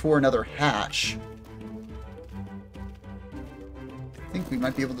there before another hatch. I think we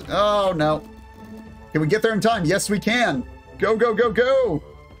might be able to... Oh, no. Can we get there in time? Yes, we can. Go, go, go, go.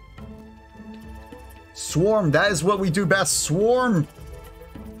 Swarm. That is what we do best. Swarm.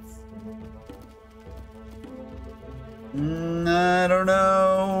 I don't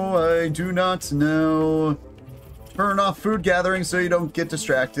know. I do not know. Turn off food gathering so you don't get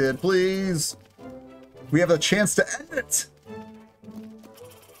distracted, please. We have a chance to end it.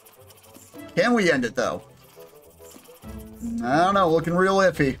 Can we end it, though? I don't know. Looking real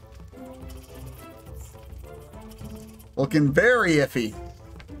iffy. Looking very iffy.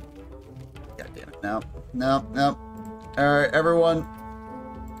 God damn it. No. No. No. Alright, everyone.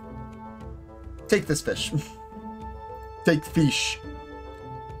 Take this fish. Take fish.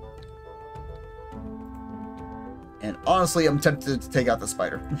 And honestly, I'm tempted to take out the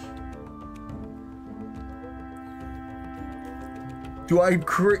spider. Do I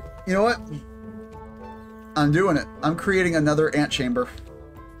create... You know what? I'm doing it. I'm creating another ant chamber.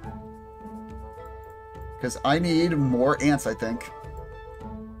 Because I need more ants, I think.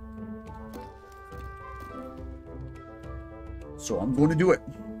 So I'm going to do it.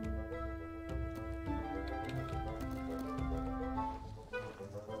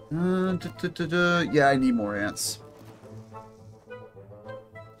 Yeah, I need more ants.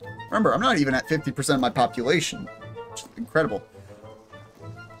 Remember, I'm not even at 50% of my population. Which is incredible.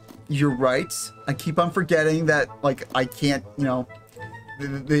 You're right. I keep on forgetting that, like, I can't, you know,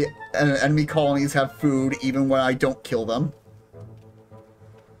 the enemy colonies have food even when I don't kill them.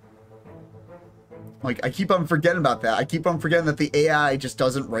 Like, I keep on forgetting about that. I keep on forgetting that the AI just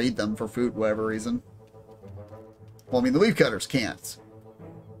doesn't raid them for food, whatever reason. Well, I mean, the leaf cutters can't.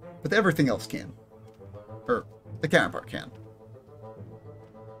 But everything else can. Or, the counterpart can.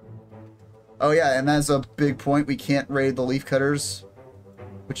 Oh yeah, and that's a big point. We can't raid the leaf cutters.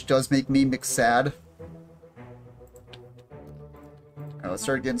 Which does make me sad. Alright, let's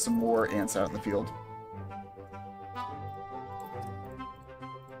start getting some more ants out in the field.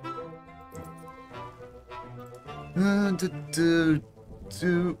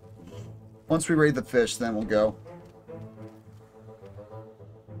 Once we raid the fish, then we'll go.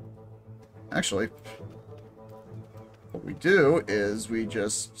 Actually, what we do is we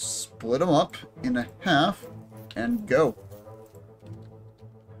just split them up in half and go.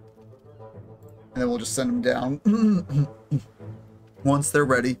 And then we'll just send them down once they're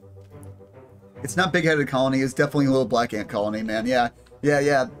ready. It's not big-headed colony. It's definitely a little black ant colony, man. Yeah.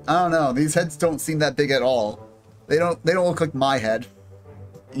 I don't know. These heads don't seem that big at all. They don't look like my head.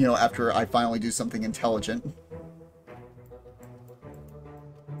 You know, after I finally do something intelligent.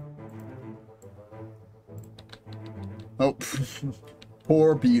 Oh,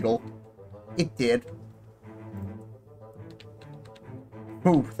 poor beetle. It did.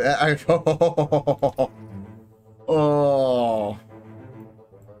 Ooh, that oh.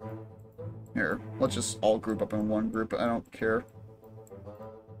 Here, let's just all group up in one group. I don't care.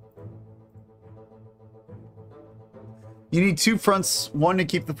 You need two fronts, one to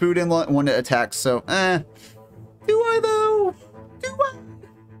keep the food in, one to attack. So, do I though? Do I?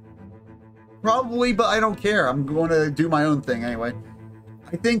 Probably, but I don't care. I'm going to do my own thing anyway.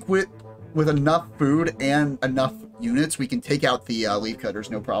 I think with enough food and enough units, we can take out the leaf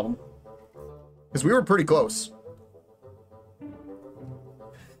cutters, no problem. Because we were pretty close.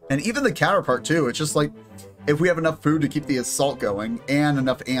 And even the counterpart too. It's just like, if we have enough food to keep the assault going, and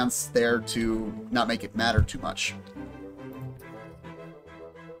enough ants there to not make it matter too much.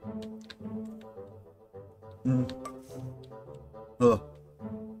 Ugh.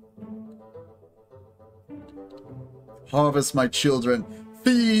 Harvest, my children.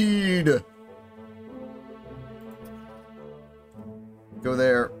 Feed! Go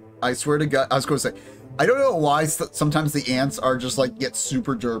there. I swear to God, I was going to say, I don't know why sometimes the ants are just like, get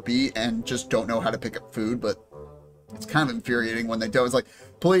super derpy and just don't know how to pick up food, but it's kind of infuriating when they do. It's like,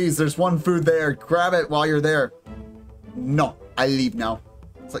 please, there's one food there. Grab it while you're there. No, I leave now.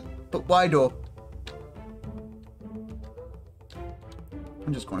 It's like, but why though?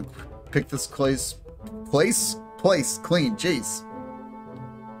 I'm just going to pick this place clean. Jeez.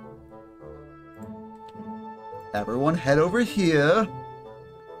 Everyone head over here.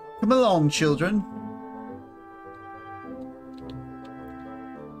 Come along, children.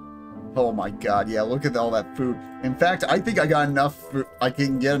 Oh my god, yeah, look at all that food. In fact, I think I got enough food. I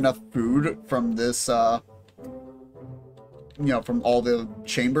can get enough food from this, you know, from all the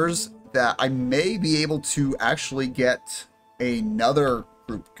chambers that I may be able to actually get another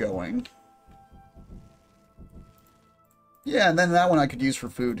group going. Yeah, and then that one I could use for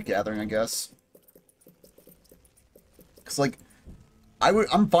food gathering, I guess. Because, like,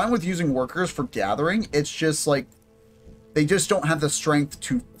 I'm fine with using workers for gathering. It's just, like, they just don't have the strength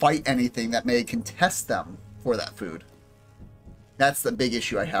to fight anything that may contest them for that food. That's the big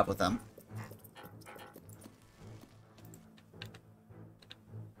issue I have with them.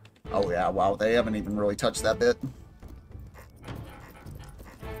 Oh, yeah, wow, they haven't even really touched that bit.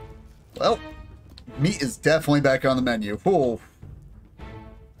 Well, meat is definitely back on the menu. Whoa.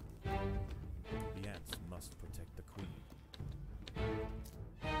 The ants must protect the queen.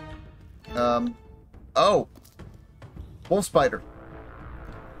 Oh. Wolf spider.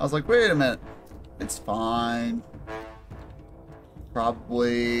 I was like, wait a minute. It's fine.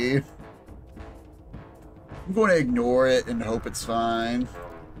 Probably. I'm going to ignore it and hope it's fine.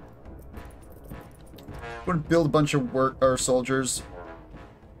 We're gonna build a bunch of soldiers.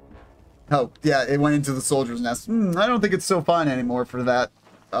 Oh, yeah, it went into the soldier's nest. I don't think it's so fine anymore for that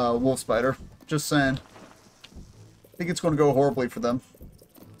wolf spider. Just saying. I think it's going to go horribly for them.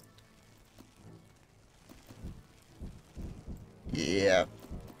 Yeah.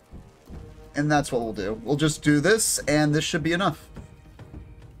 And that's what we'll do. We'll just do this, and this should be enough.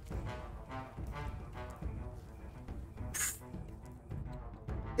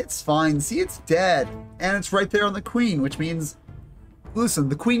 It's fine. See, it's dead. And it's right there on the queen, which means... Listen,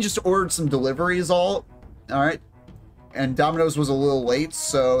 the queen just ordered some deliveries alright? And Domino's was a little late,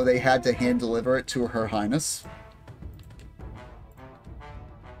 so they had to hand deliver it to Her Highness.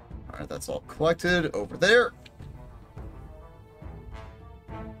 Alright, that's all collected over there.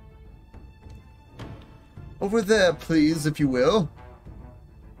 Over there, please, if you will.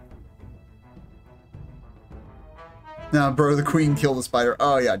 Now, bro, the queen killed the spider.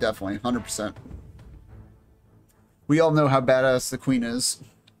 Oh, yeah, definitely. 100%. We all know how badass the queen is.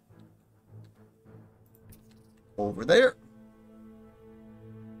 Over there.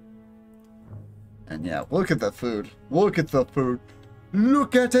 And yeah, look at the food. Look at the food.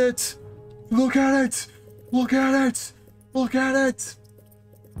 Look at it! Look at it! Look at it! Look at it!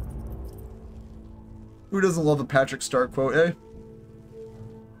 Who doesn't love a Patrick Star quote, eh?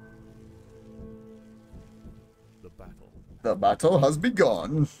 The battle has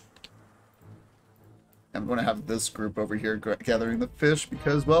begun. I'm going to have this group over here gathering the fish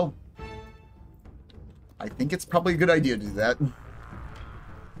because, well, I think it's probably a good idea to do that.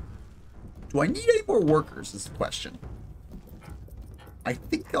 Do I need any more workers is the question. I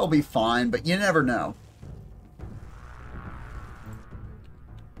think I'll be fine, but you never know.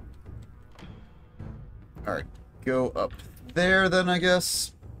 Alright, go up there then, I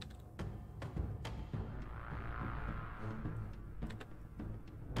guess.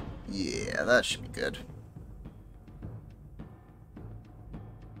 Yeah, that should be good.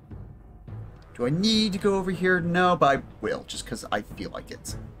 Do I need to go over here? No, but I will, just because I feel like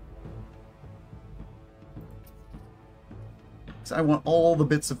it. Because I want all the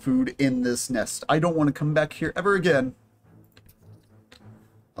bits of food in this nest. I don't want to come back here ever again.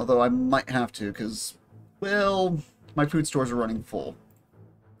 Although I might have to, because, well, my food stores are running full.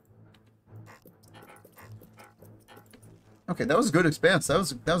 Okay, that was a good expanse. That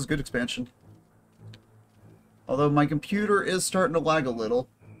was a good expansion. Although my computer is starting to lag a little.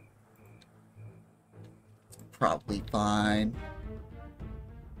 Probably fine.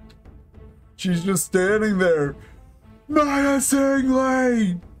 She's just standing there.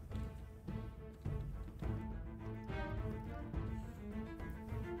 Menacingly!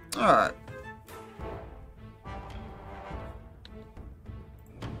 Alright.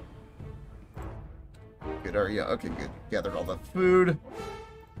 Good, are you? Okay, good. Gathered all the food.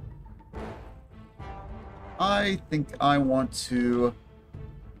 I think I want to...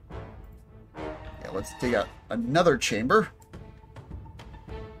 Yeah, let's dig out another chamber.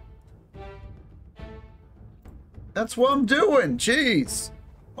 That's what I'm doing. Jeez.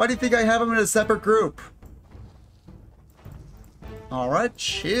 Why do you think I have them in a separate group? Alright,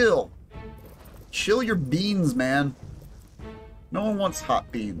 chill. Chill your beans, man. No one wants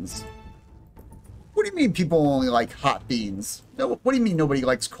hot beans. What do you mean people only like hot beans? No, what do you mean nobody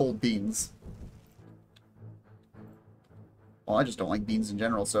likes cold beans? Well, I just don't like beans in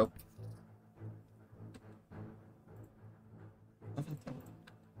general, so...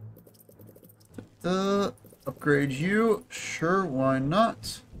 Upgrade you. Sure, why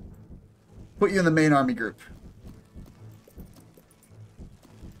not? Put you in the main army group.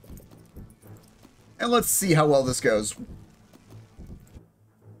 And let's see how well this goes.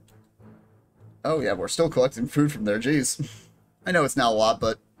 Oh yeah, we're still collecting food from there, jeez. I know it's not a lot,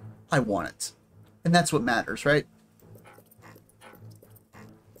 but I want it. And that's what matters, right?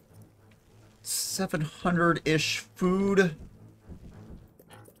 700-ish food.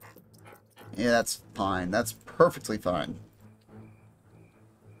 Yeah, that's fine. That's perfectly fine.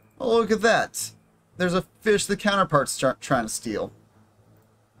 Oh, look at that. There's a fish the counterpart's trying to steal.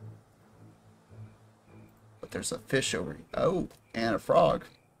 But there's a fish over here. Oh, and a frog.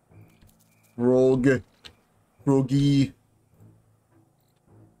 Froggy.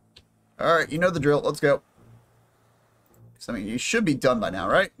 Alright, you know the drill. Let's go. I mean, you should be done by now,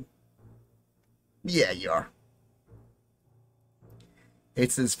 right? Yeah, you are.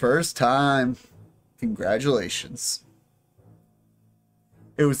 It's his first time. Congratulations.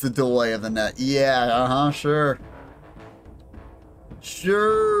 It was the delay of the net. Yeah, sure.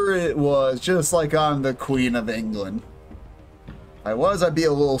 Sure it was. Just like I'm the Queen of England. If I was, I'd be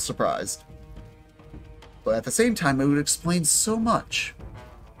a little surprised. But at the same time, it would explain so much.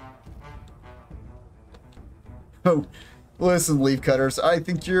 Oh, listen, leaf cutters, I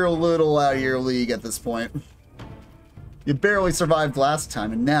think you're a little out of your league at this point. You barely survived last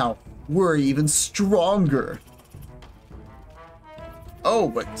time, and now we're even stronger. Oh,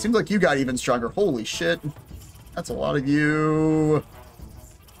 but it seems like you got even stronger. Holy shit. That's a lot of you.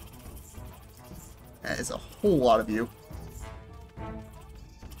 That is a whole lot of you.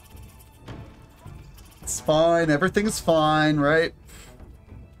 It's fine. Everything's fine, right?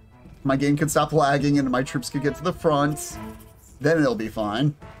 My game can stop lagging and my troops can get to the front. Then it'll be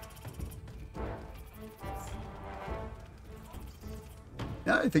fine.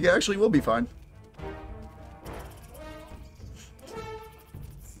 Yeah, I think it actually will be fine.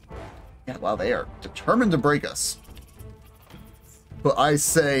 Yeah, wow, they are determined to break us. But I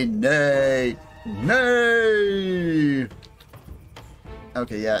say nay. Nay!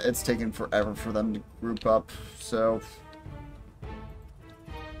 Okay, yeah, it's taken forever for them to group up, so...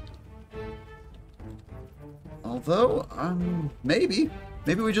 Although, maybe.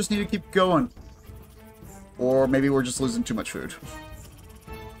 Maybe we just need to keep going. Or maybe we're just losing too much food.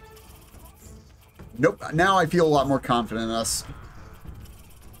 Nope, now I feel a lot more confident in us.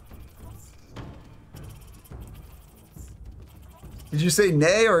 Did you say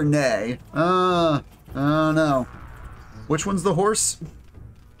nay or nay? I don't know. Which one's the horse?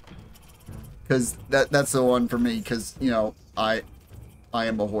 Because that's the one for me, because, you know, I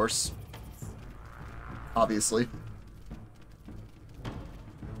am a horse. Obviously.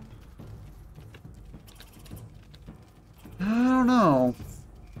 I don't know.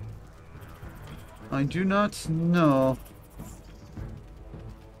 I do not know.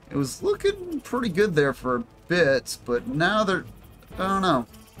 It was looking pretty good there for a bit, but now they're... I don't know.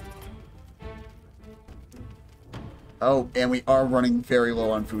 Oh, and we are running very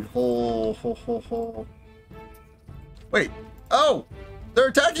low on food. Ho. Wait. Oh! They're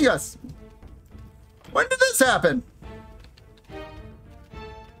attacking us! When did this happen? I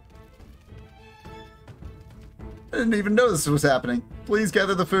didn't even know this was happening. Please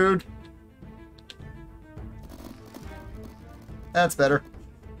gather the food. That's better.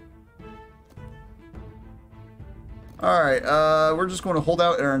 Alright, we're just going to hold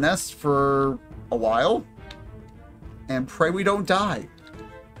out in our nest for a while. And pray we don't die.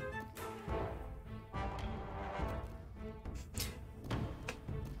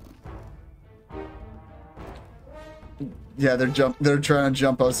 Yeah, they're trying to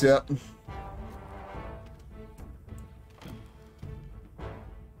jump us, yep.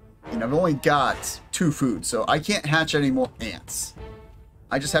 And I've only got 2 food, so I can't hatch any more ants.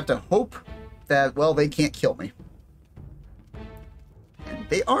 I just have to hope that, well, they can't kill me. And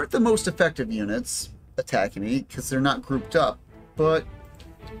they aren't the most effective units attacking me, because they're not grouped up. But,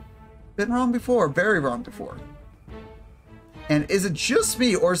 been wrong before, very wrong before. And is it just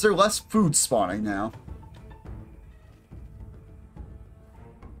me, or is there less food spawning now?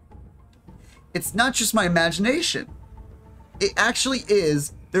 It's not just my imagination. It actually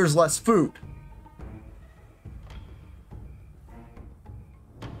is, there's less food.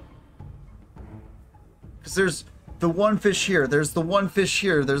 Because there's the one fish here, there's the one fish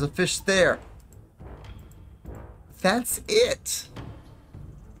here, there's a fish there. That's it.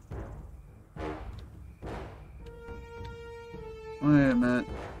 Wait a minute.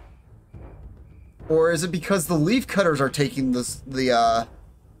 Or is it because the leaf cutters are taking the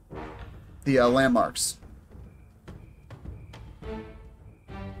landmarks?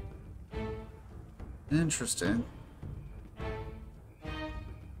 Interesting.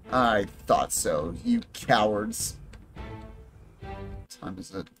 I thought so, you cowards. What time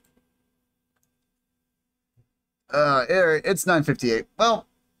is it? It's 9:58. Well,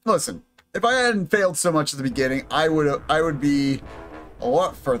 listen. If I hadn't failed so much at the beginning, I would be a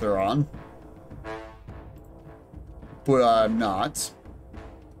lot further on. But I'm not.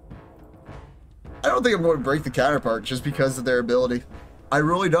 I don't think I'm going to break the counterpart just because of their ability. I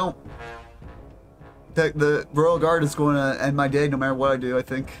really don't. The Royal Guard is going to end my day no matter what I do, I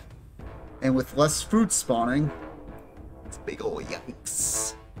think. And with less food spawning, it's a big ol'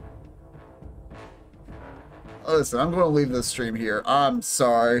 yikes. Listen, I'm going to leave this stream here. I'm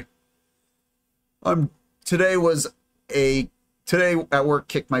sorry. Today at work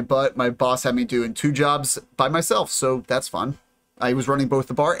kicked my butt. My boss had me doing 2 jobs by myself, so that's fun. I was running both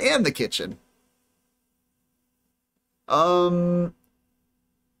the bar and the kitchen. So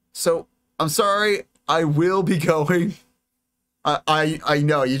I'm sorry. I will be going. I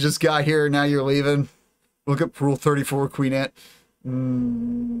know you just got here, now you're leaving. Look up Rule 34, Queen Ant.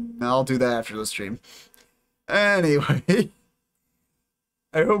 I'll do that after the stream. Anyway,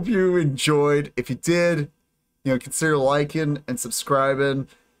 I hope you enjoyed. If you did, you know, consider liking and subscribing.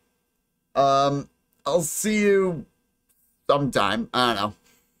 I'll see you sometime. I don't know.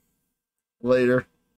 Later.